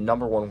should be a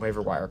number 1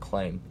 waiver wire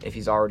claim if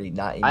he's already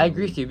not in. I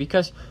agree with you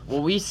because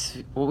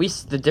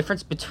the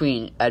difference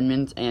between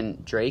Edmonds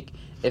and Drake,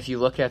 if you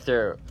look at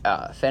their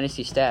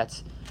fantasy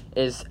stats,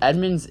 is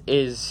Edmonds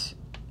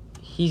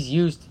he's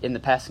used in the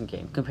passing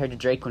game compared to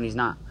Drake when he's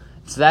not.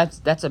 So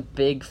that's a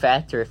big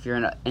factor if you're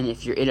in a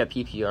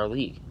PPR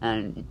league.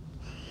 And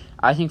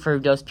I think for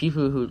those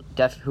people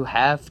who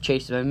have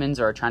Chase Edmonds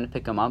or are trying to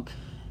pick him up,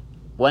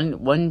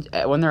 when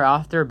they're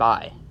off their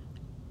bye,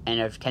 and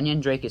if Kenyon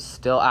Drake is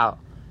still out,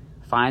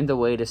 find a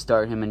way to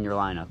start him in your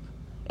lineup.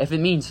 If it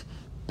means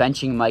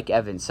benching Mike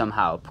Evans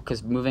somehow,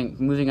 because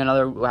moving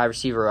another wide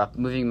receiver up,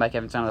 moving Mike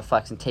Evans onto the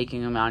flex and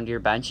taking him onto your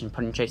bench and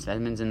putting Chase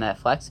Edmonds in that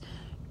flex,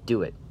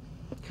 do it.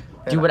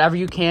 Do whatever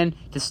you can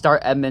to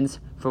start Edmonds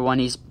for when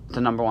he's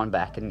the number 1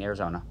 back in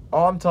Arizona.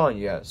 Oh, I'm telling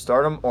you,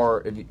 start him,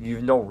 or if you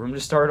have no room to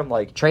start him,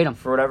 trade him.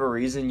 For whatever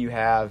reason, you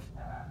have,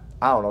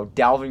 I don't know,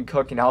 Dalvin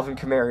Cook and Alvin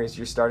Kamara as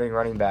your starting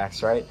running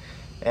backs, right?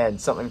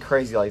 And something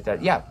crazy like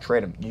that. Yeah,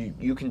 trade him.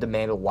 You can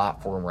demand a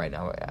lot for him right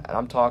now. And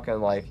I'm talking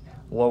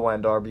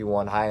low-end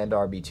RB1, high-end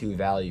RB2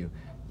 value.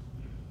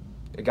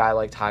 A guy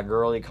like Todd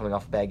Gurley coming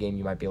off a bad game,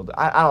 you might be able to...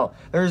 I don't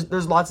know.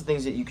 There's lots of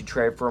things that you could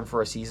trade for him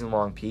for a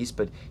season-long piece,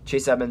 but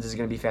Chase Edmonds is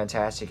going to be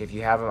fantastic. If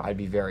you have him, I'd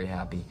be very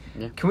happy.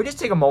 Yeah. Can we just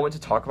take a moment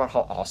to talk about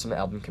how awesome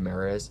Alvin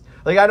Kamara is?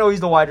 I know he's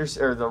the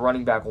the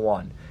running back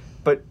 1,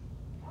 but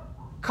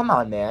come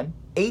on, man.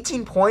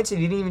 18 points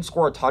and he didn't even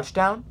score a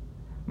touchdown?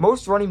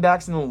 Most running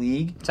backs in the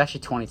league... It's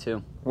actually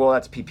 22. Well,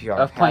 that's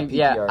PPR.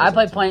 PPR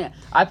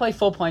I play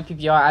full point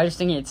PPR. I just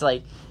think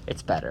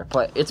it's better,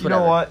 but it's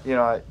whatever. You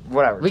know what?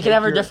 Whatever. We can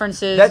have our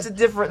differences. That's a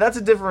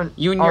different.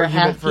 You and your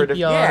half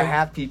PPR.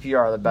 Half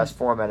PPR, the best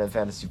format in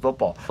fantasy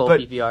football. Full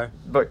PPR.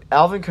 But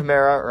Alvin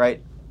Kamara,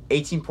 right?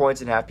 18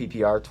 points in half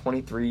PPR,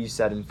 23 you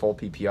said in full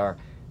PPR.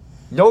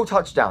 No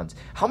touchdowns.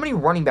 How many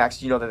running backs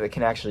do you know that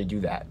can actually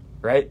do that?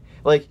 Right?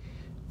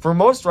 For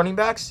most running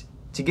backs,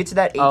 to get to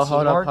that 18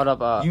 mark, hold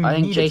up. You I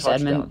think need Chase a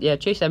touchdown.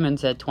 Chase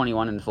Edmonds had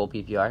 21 in the full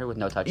PPR with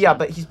no touchdown. Yeah,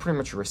 but he's pretty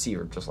much a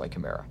receiver, just like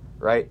Kamara,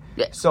 right?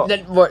 Yeah. So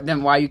then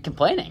why are you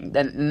complaining?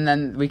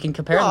 Then we can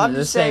compare them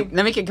the same.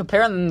 Then we can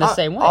compare them the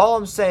same way. All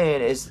I'm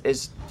saying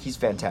is he's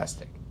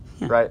fantastic,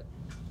 right?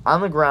 On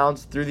the ground,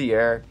 through the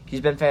air,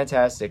 he's been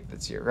fantastic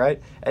this year,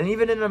 right? And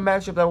even in a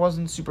matchup that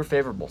wasn't super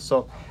favorable.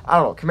 So I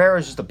don't know. Kamara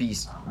is just a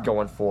beast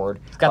going forward.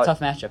 He's got a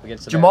tough matchup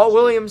against the Jamal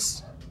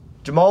Williams.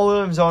 Jamal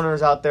Williams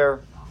owners out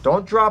there,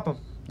 don't drop him.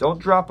 Don't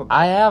drop him.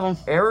 I have him.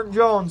 Aaron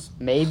Jones.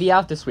 Maybe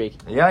out this week.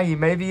 Yeah, he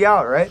may be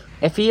out, right?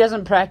 If he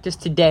doesn't practice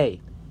today,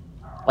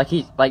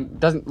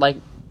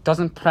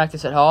 doesn't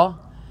practice at all,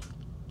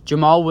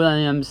 Jamal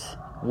Williams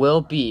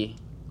will be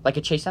like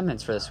a Chase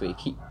Edmonds for this week.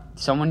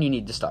 Someone you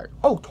need to start.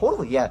 Oh,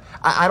 totally, yeah.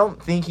 I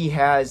don't think he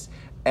has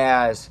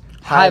as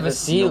high of a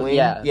ceiling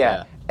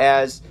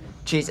as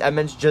Chase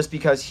Edmonds just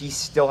because he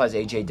still has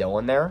A.J.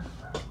 Dillon there.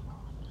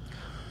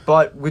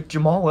 But with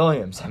Jamal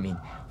Williams, I mean,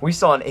 we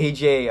saw not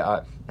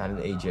an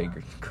A.J.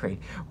 Green.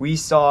 We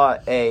saw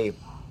a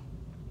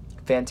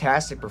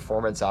fantastic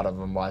performance out of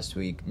him last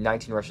week.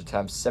 19 rush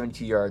attempts,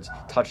 72 yards,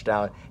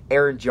 touchdown.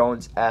 Aaron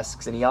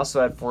Jones-esque, and he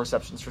also had 4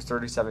 receptions for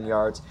 37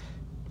 yards.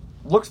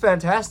 Looks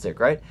fantastic,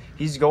 right?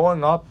 He's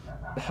going up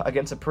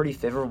against a pretty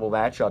favorable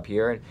matchup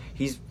here, and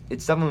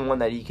it's definitely one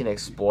that he can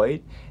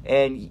exploit,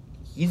 and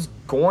he's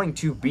going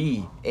to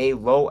be a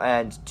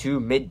low-end to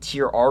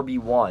mid-tier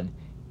RB1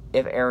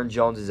 if Aaron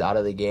Jones is out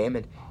of the game.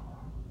 And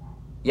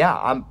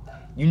yeah,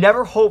 you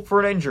never hope for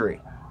an injury.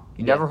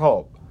 You never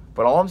hope.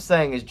 But all I'm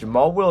saying is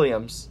Jamal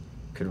Williams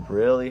could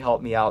really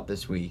help me out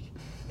this week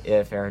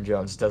if Aaron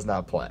Jones does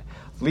not play.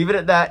 Leave it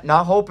at that.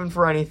 Not hoping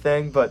for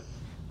anything, but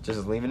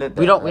just leaving it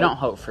there. We don't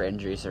hope for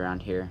injuries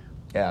around here.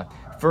 Yeah.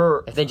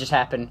 If they just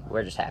happen,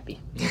 we're just happy.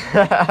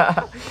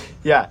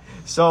 Yeah.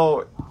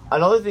 So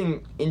another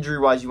thing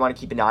injury-wise you want to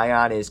keep an eye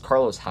on is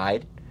Carlos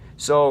Hyde.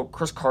 So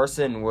Chris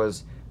Carson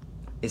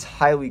is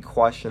highly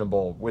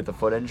questionable with a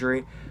foot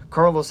injury.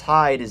 Carlos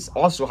Hyde is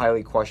also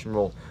highly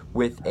questionable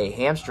with a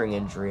hamstring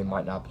injury and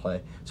might not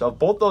play. So if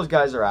both those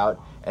guys are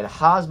out, and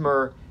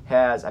Hosmer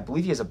I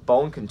believe he has a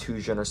bone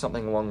contusion or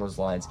something along those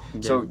lines.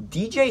 Yeah. So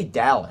DJ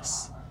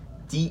Dallas,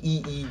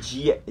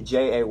 Deejay,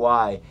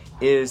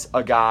 is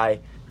a guy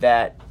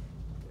that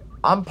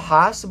I'm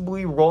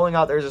possibly rolling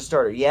out there as a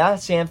starter. Yeah,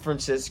 San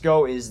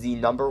Francisco is the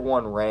number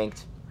 1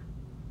 ranked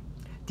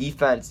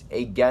defense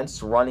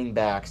against running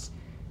backs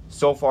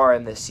so far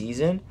in this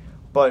season.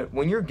 But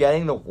when you're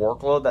getting the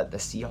workload that the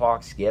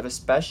Seahawks give,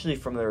 especially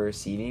from the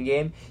receiving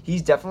game,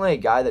 he's definitely a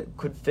guy that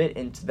could fit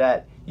into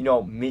that,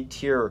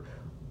 mid-tier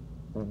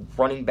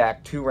running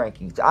back 2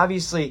 rankings.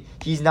 Obviously,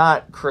 he's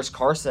not Chris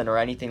Carson or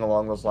anything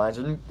along those lines,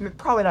 or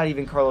probably not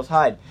even Carlos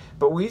Hyde.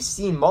 But we've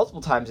seen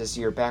multiple times this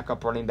year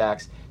backup running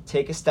backs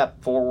take a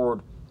step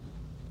forward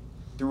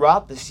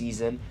throughout the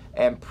season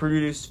and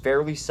produce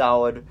fairly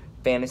solid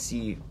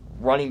fantasy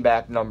running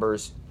back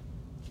numbers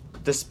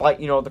despite,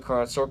 the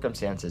current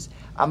circumstances.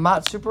 I'm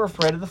not super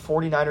afraid of the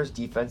 49ers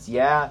defense.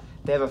 Yeah,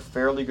 they have a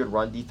fairly good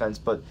run defense,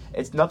 but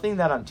it's nothing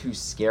that I'm too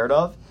scared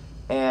of.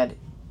 And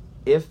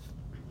if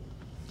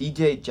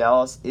DJ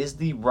Dallas is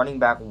the running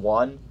back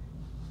 1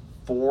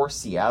 for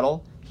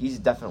Seattle, he's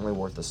definitely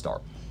worth a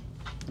start.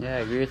 Yeah, I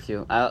agree with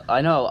you.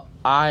 I know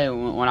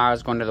when I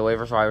was going to the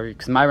waivers wire,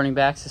 because my running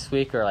backs this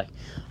week are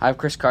I have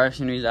Chris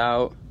Carson who's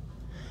out,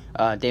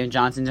 David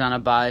Johnson's on a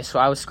bye, so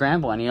I was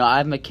scrambling. I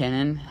have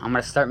McKinnon. I'm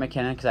going to start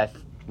McKinnon because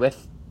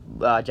with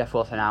Jeff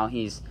Wilson out,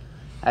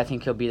 I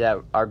think he'll be that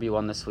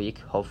RB1 this week,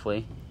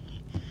 hopefully.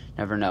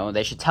 Never know.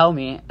 They should tell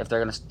me if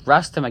they're going to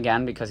rest him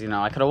again because,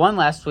 I could have won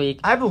last week.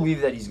 I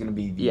believe that he's going to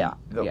be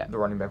the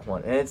running back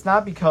 1. And it's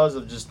not because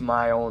of just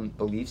my own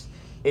beliefs.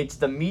 It's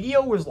the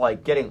media was,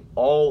 getting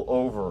all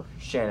over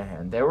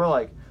Shanahan. They were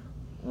like,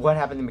 what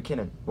happened to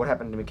McKinnon? What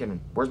happened to McKinnon?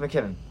 Where's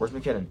McKinnon? Where's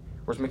McKinnon?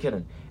 Where's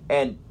McKinnon?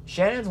 And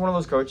Shanahan's one of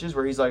those coaches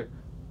where he's like,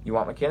 you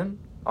want McKinnon?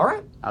 All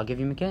right. I'll give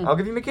you McKinnon. And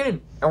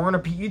we're going to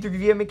beat you through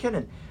via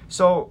McKinnon.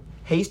 So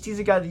Hasty's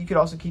a guy that you could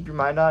also keep your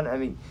mind on. I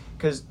mean,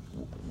 because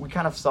we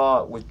kind of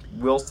saw with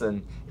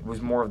Wilson, it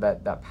was more of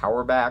that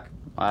power back.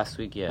 Last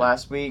week.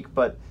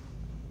 But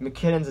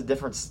McKinnon's a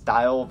different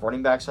style of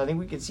running back, so I think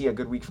we could see a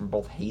good week from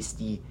both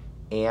Hasty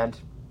and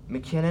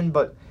McKinnon.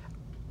 But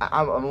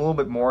I'm a little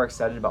bit more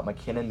excited about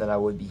McKinnon than I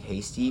would be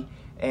Hasty.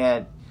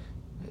 And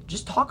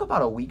just talk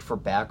about a week for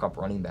backup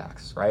running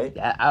backs, right?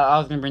 Yeah, I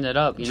was going to bring that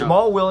up.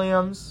 Jamal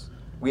Williams.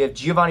 We have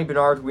Giovanni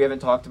Bernard, who we haven't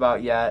talked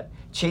about yet.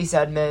 Chase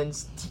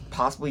Edmonds,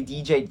 possibly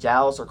DJ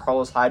Dallas or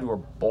Carlos Hyde, who are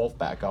both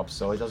backups,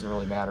 so it doesn't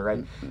really matter,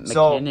 right?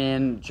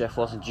 McKinnon, Jeff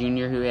Wilson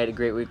Jr., who had a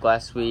great week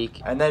last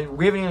week. And then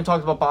we haven't even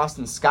talked about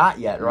Boston Scott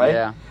yet, right?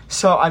 Yeah.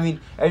 So, I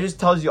mean, it just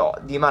tells you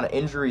the amount of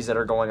injuries that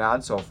are going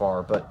on so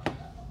far. But,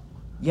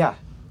 yeah,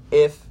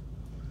 if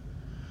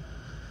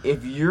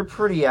you're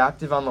pretty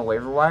active on the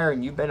waiver wire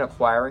and you've been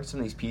acquiring some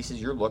of these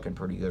pieces, you're looking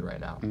pretty good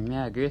right now.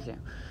 Yeah, I agree with you.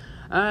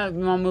 You want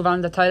to move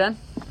on to tight end?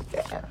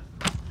 Yeah.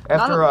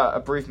 After a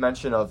brief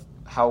mention of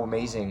how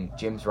amazing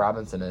James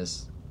Robinson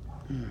is.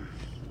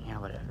 Yeah,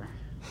 whatever.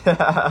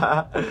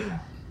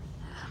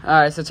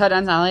 All right, so tight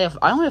ends, I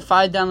only have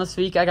 5 down this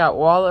week. I got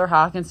Waller,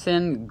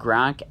 Hawkinson,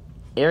 Gronk,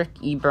 Eric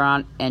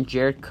Ebron, and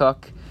Jared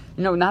Cook.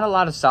 Not a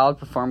lot of solid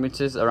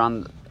performances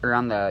around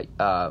the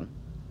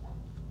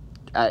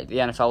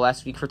NFL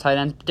last week for tight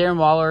ends. Darren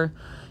Waller,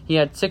 he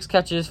had 6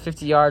 catches,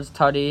 50 yards,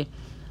 tutty.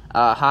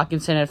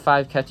 Hawkinson had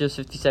 5 catches,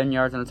 57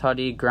 yards on a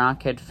tutty.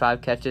 Gronk had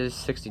 5 catches,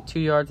 62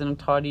 yards on a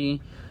tutty.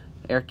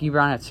 Eric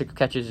Ebron had 6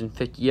 catches and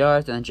 50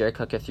 yards, and then Jared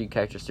Cook had 3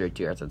 catches,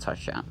 32 yards on a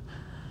touchdown.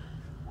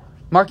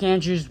 Mark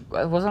Andrews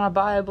was on a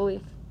bye, I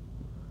believe.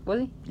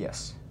 Was he?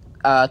 Yes.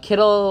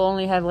 Kittle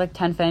only had like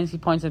 10 fantasy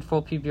points in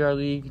full PPR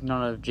league.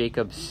 None of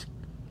Jacob's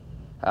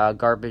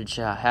garbage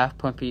half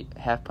point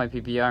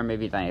PPR.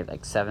 Maybe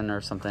like 7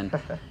 or something.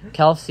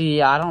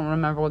 Kelsey, I don't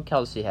remember what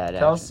Kelsey had.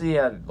 Kelsey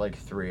had like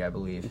 3, I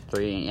believe.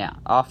 3, yeah.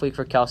 Off week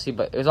for Kelsey,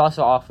 but it was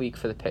also off week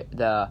for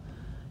the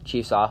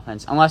Chiefs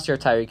offense. Unless you're a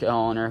Tyreek Hill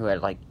owner who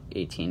had like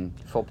 18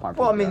 full point.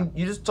 Well, I mean,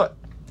 you just talk.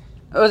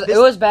 It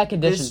was bad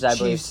conditions, I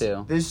believe,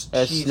 too. It was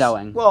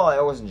snowing. Well,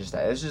 it wasn't just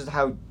that. It's just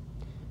how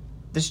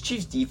this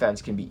Chiefs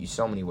defense can beat you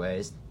so many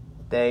ways.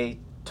 They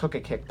took a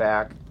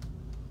kickback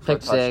for a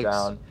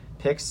touchdown.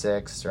 Pick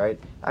 6, right?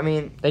 I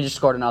mean... They just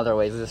scored in other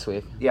ways this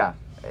week. Yeah.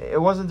 It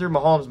wasn't through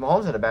Mahomes.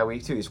 Mahomes had a bad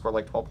week, too. He scored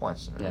like 12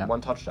 points and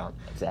 1 touchdown.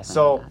 Exactly.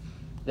 So...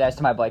 That's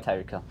to my boy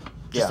Tyreek Hill.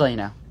 Just to let you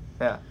know.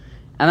 Yeah.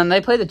 And then they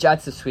play the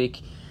Jets this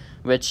week,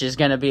 which is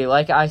going to be,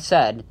 like I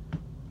said,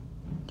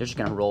 they're just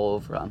going to roll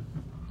over them.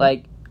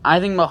 Like... I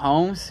think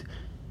Mahomes,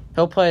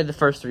 he'll play the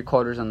first 3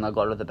 quarters and they'll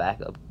go to the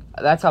backup.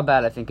 That's how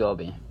bad I think it'll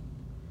be.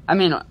 I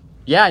mean,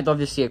 yeah, I'd love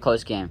to see a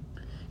close game.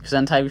 Because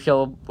then Tyreek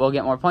Hill will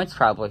get more points,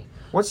 probably.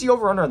 What's the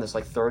over-under on this,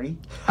 like 30?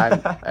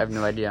 I have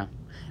no idea.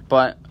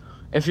 But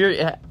if you're,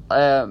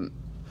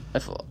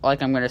 if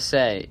like I'm going to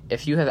say,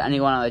 if you have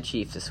anyone on the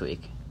Chiefs this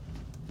week,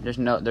 there's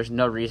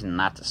no reason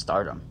not to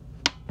start them.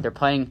 They're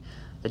playing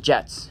the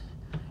Jets.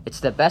 It's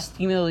the best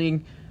team in the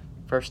league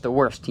versus the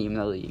worst team in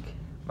the league.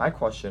 My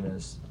question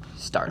is...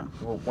 Start him.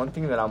 Well, one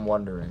thing that I'm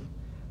wondering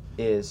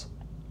is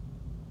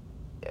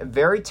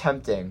very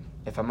tempting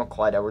if I'm a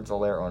Clyde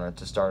Edwards-Helaire owner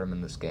to start him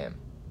in this game.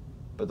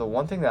 But the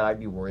one thing that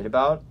I'd be worried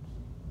about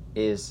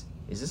is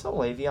this a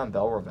Le'Veon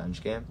Bell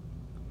revenge game?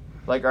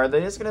 Like, are they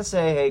just going to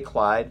say, hey,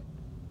 Clyde,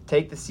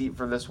 take the seat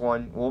for this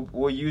one.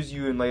 We'll use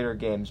you in later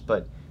games,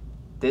 but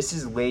this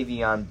is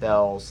Le'Veon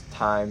Bell's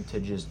time to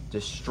just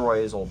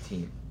destroy his old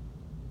team.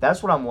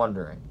 That's what I'm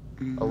wondering.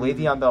 A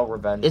Le'Veon Bell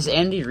revenge. Is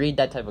Andy Reid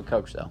that type of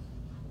coach, though?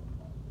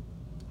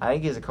 I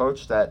think he's a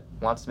coach that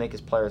wants to make his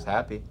players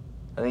happy.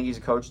 I think he's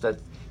a coach that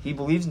he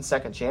believes in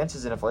second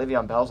chances, and if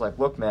Le'Veon Bell's like,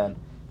 look, man,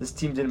 this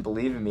team didn't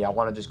believe in me, I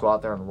want to just go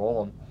out there and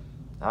roll them.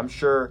 I'm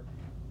sure,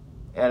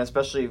 and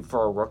especially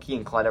for a rookie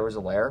in Clyde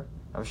Edwards-Helaire,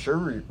 I'm sure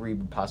Reid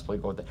would possibly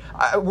go with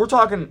that. We're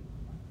talking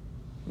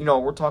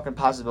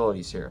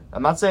possibilities here.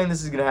 I'm not saying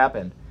this is going to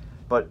happen,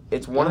 but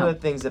it's one of the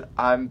things that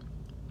I'm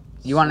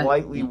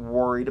slightly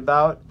worried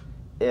about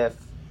if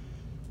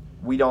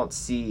we don't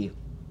see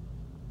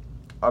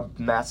a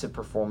massive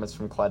performance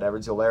from Clyde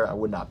Edwards-Helaire. I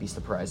would not be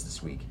surprised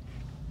this week.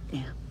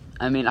 Yeah.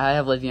 I mean, I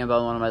have Le'Veon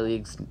Bell in one of my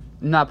leagues.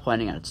 I'm not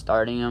planning on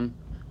starting him.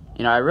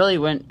 You know, I really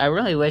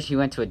wish he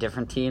went to a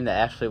different team that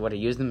actually would have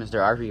used him as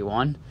their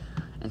RB1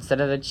 instead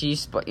of the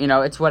Chiefs. But, you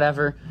know, it's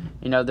whatever.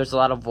 You know, there's a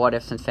lot of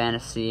what-ifs in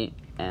fantasy,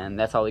 and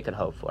that's all we could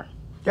hope for.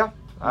 Yeah,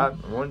 I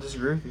wouldn't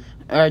disagree with you.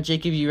 All right,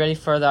 Jacob, you ready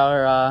for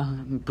our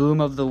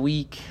boom of the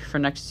week for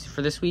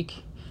this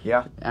week?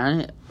 Yeah. All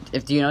right.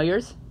 Do you know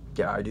yours?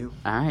 Yeah, I do.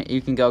 All right,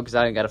 you can go because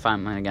I got to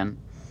find mine again.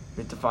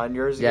 You have to find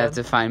yours again? Yeah, I have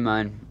to find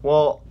mine.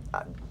 Well,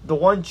 the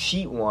one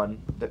cheat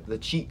one, the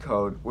cheat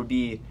code, would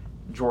be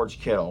George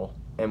Kittle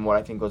and what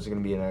I think was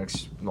going to be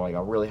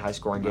a really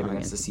high-scoring game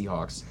against the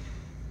Seahawks.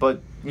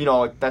 But, you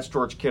know, that's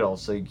George Kittle,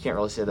 so you can't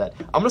really say that.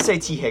 I'm going to say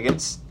T.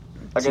 Higgins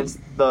against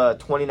the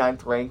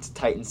 29th-ranked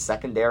Titans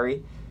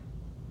secondary.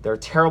 They're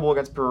terrible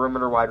against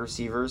perimeter wide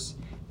receivers.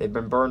 They've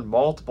been burned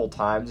multiple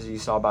times, as you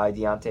saw by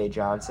Deontay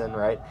Johnson,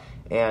 right?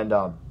 And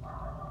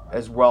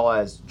as well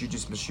as Juju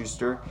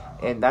Smith-Schuster,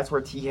 and that's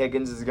where T.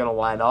 Higgins is going to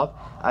line up.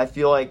 I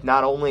feel like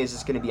not only is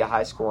this going to be a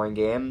high-scoring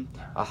game,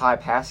 a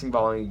high-passing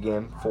volume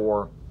game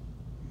for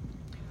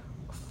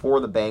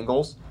the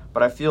Bengals,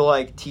 but I feel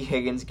like T.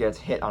 Higgins gets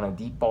hit on a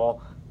deep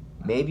ball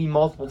maybe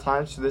multiple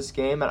times for this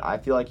game, and I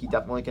feel like he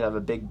definitely could have a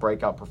big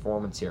breakout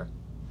performance here.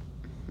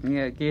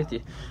 Yeah, get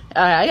you.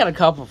 I got a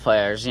couple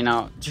players, you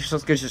know, just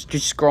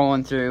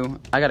scrolling through.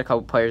 I got a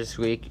couple players this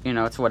week. You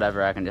know, it's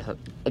whatever.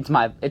 It's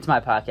my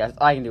podcast.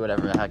 I can do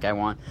whatever the heck I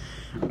want.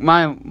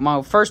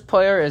 My first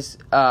player is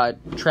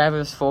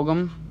Travis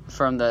Fulgham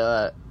from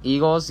the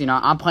Eagles. You know,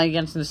 I'm playing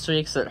against him this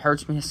week, so it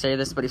hurts me to say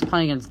this, but he's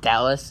playing against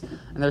Dallas,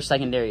 and their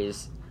secondary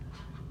is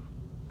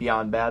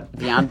beyond bad.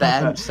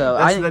 So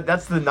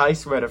that's the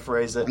nice way to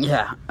phrase it.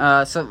 Yeah.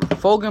 So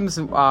Fulgham's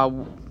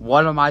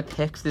one of my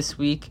picks this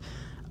week.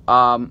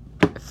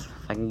 If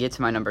I can get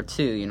to my number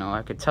 2, you know,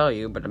 I could tell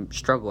you, but I'm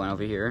struggling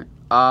over here.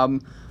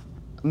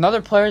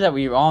 Another player that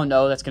we all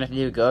know that's going to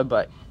do good,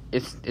 but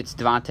it's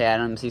Devontae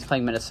Adams. He's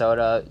playing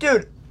Minnesota.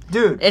 Dude.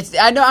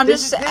 I'm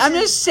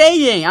just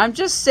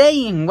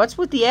saying. What's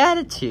with the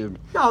attitude?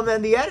 No,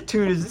 man, the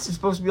attitude is this is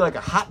supposed to be like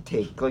a hot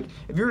take. Like,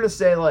 if you're going to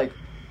say, like,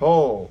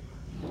 oh,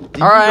 did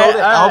you know that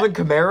Alvin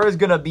Kamara is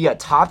going to be a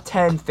top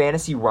 10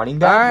 fantasy running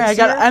back this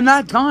year? I'm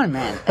not gone,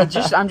 man.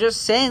 I'm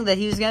just saying that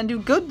he's going to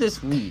do good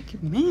this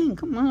week. Man,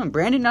 come on.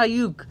 Brandon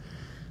Ayuk.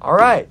 All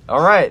right.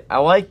 I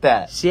like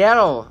that.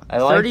 Seattle, I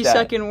like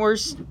 32nd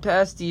worst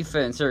pass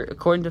defense, or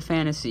according to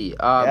fantasy.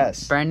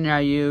 Yes. Brandon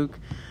Ayuk.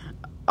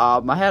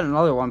 I had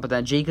another one, but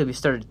then Jacob, he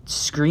started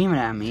screaming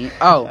at me.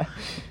 Oh,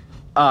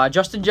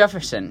 Justin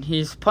Jefferson.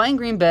 He's playing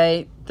Green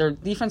Bay. Their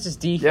defense is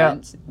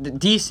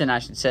decent, I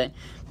should say.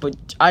 But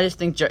I just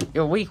think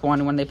week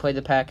 1 when they played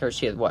the Packers,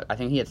 he had what? I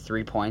think he had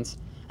 3 points,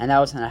 and that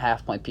was in a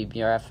half-point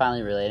PPR. I'm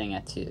finally relating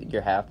it to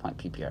your half-point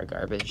PPR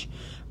garbage.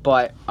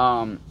 But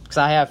because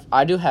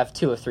I do have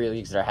 2 of 3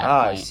 leagues that are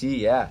half-point. I see.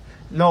 Yeah.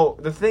 No,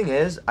 the thing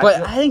is,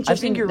 I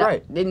think you're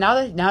right. Now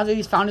that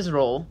he's found his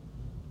role,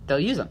 they'll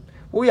use him.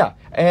 Well, yeah,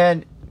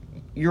 and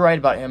you're right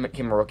about him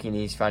a rookie, and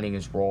he's finding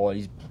his role, and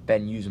he's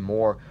been used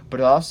more.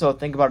 But also,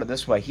 think about it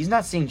this way. He's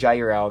not seeing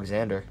Jair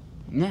Alexander.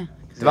 Yeah.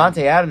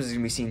 Devontae Adams is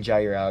going to be seeing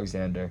Jair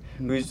Alexander,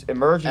 who's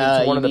emerging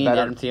into one of the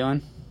better... Adam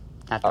Thielen?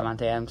 Not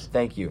Devontae Adams?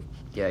 Thank you.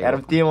 Yeah,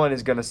 Adam Thielen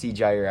is going to see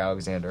Jair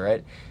Alexander,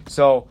 right?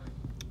 So,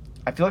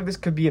 I feel like this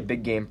could be a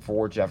big game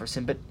for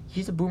Jefferson, but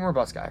he's a boomer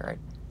bust guy, right?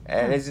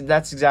 And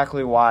that's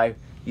exactly why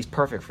he's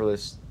perfect for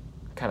this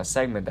kind of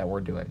segment that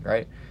we're doing,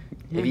 right?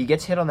 If he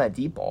gets hit on that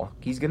deep ball,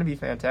 he's going to be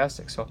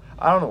fantastic. So,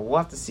 I don't know. We'll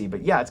have to see.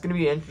 But, yeah, it's going to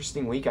be an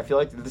interesting week. I feel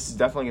like this is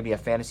definitely going to be a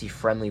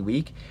fantasy-friendly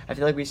week. I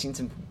feel like we've seen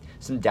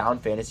some down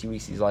fantasy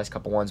weeks these last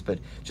couple ones. But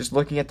just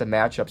looking at the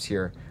matchups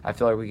here, I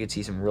feel like we could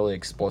see some really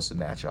explosive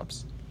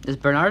matchups. Is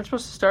Bernard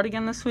supposed to start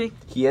again this week?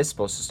 He is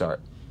supposed to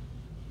start.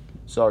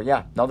 So,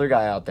 yeah, another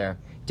guy out there.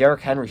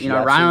 Derrick Henry.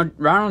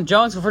 Ronald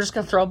Jones, if we're just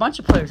going to throw a bunch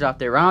of players out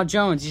there. Ronald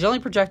Jones, he's only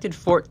projected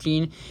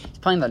 14. He's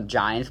playing the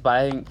Giants, but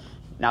I think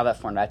now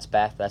that Fournette's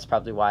back, that's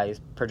probably why his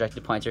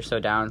projected points are so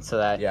down, so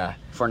that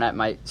Fournette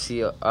might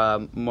see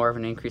more of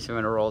an increase in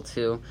a role,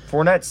 too.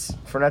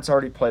 Fournette's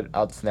already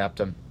outsnapped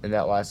him in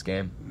that last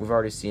game. We've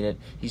already seen it.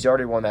 He's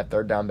already won that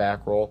third down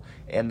back role.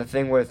 And the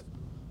thing with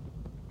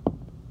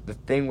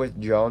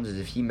Jones is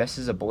if he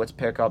misses a blitz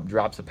pickup,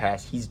 drops a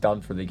pass, he's done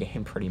for the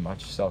game pretty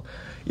much. So,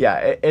 yeah,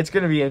 it's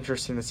going to be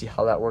interesting to see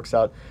how that works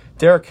out.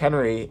 Derrick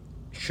Henry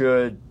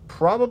should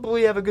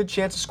probably have a good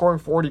chance of scoring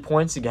 40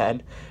 points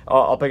again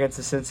up against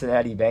the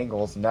Cincinnati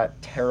Bengals and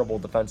that terrible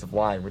defensive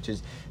line, which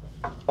is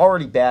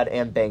already bad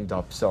and banged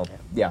up. So,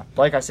 yeah,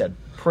 like I said,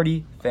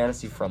 pretty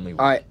fantasy-friendly. All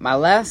right, my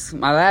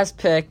last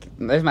pick,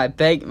 there's my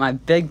big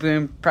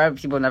boom, probably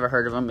people never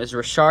heard of him, is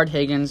Rashard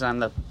Higgins on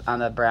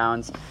the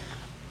Browns.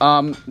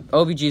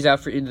 OBG's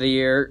out for the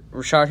year.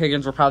 Rashard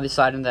Higgins will probably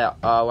slide in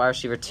that wide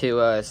receiver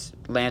 2.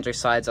 Landry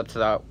slides up to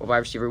the wide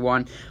receiver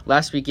 1.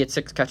 Last week he had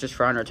 6 catches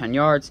for 110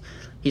 yards.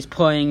 He's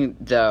playing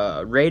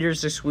the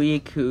Raiders this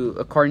week, who,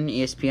 according to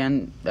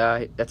ESPN,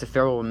 that's a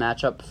favorable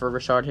matchup for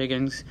Rashard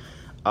Higgins.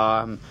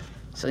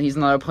 So he's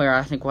another player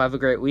I think will have a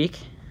great week.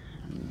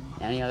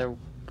 Any other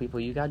people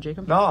you got,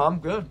 Jacob? No, I'm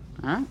good.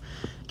 All right.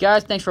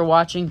 Guys, thanks for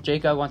watching.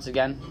 Jacob, once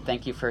again,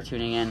 thank you for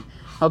tuning in.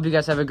 Hope you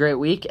guys have a great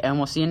week, and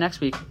we'll see you next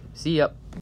week. See ya.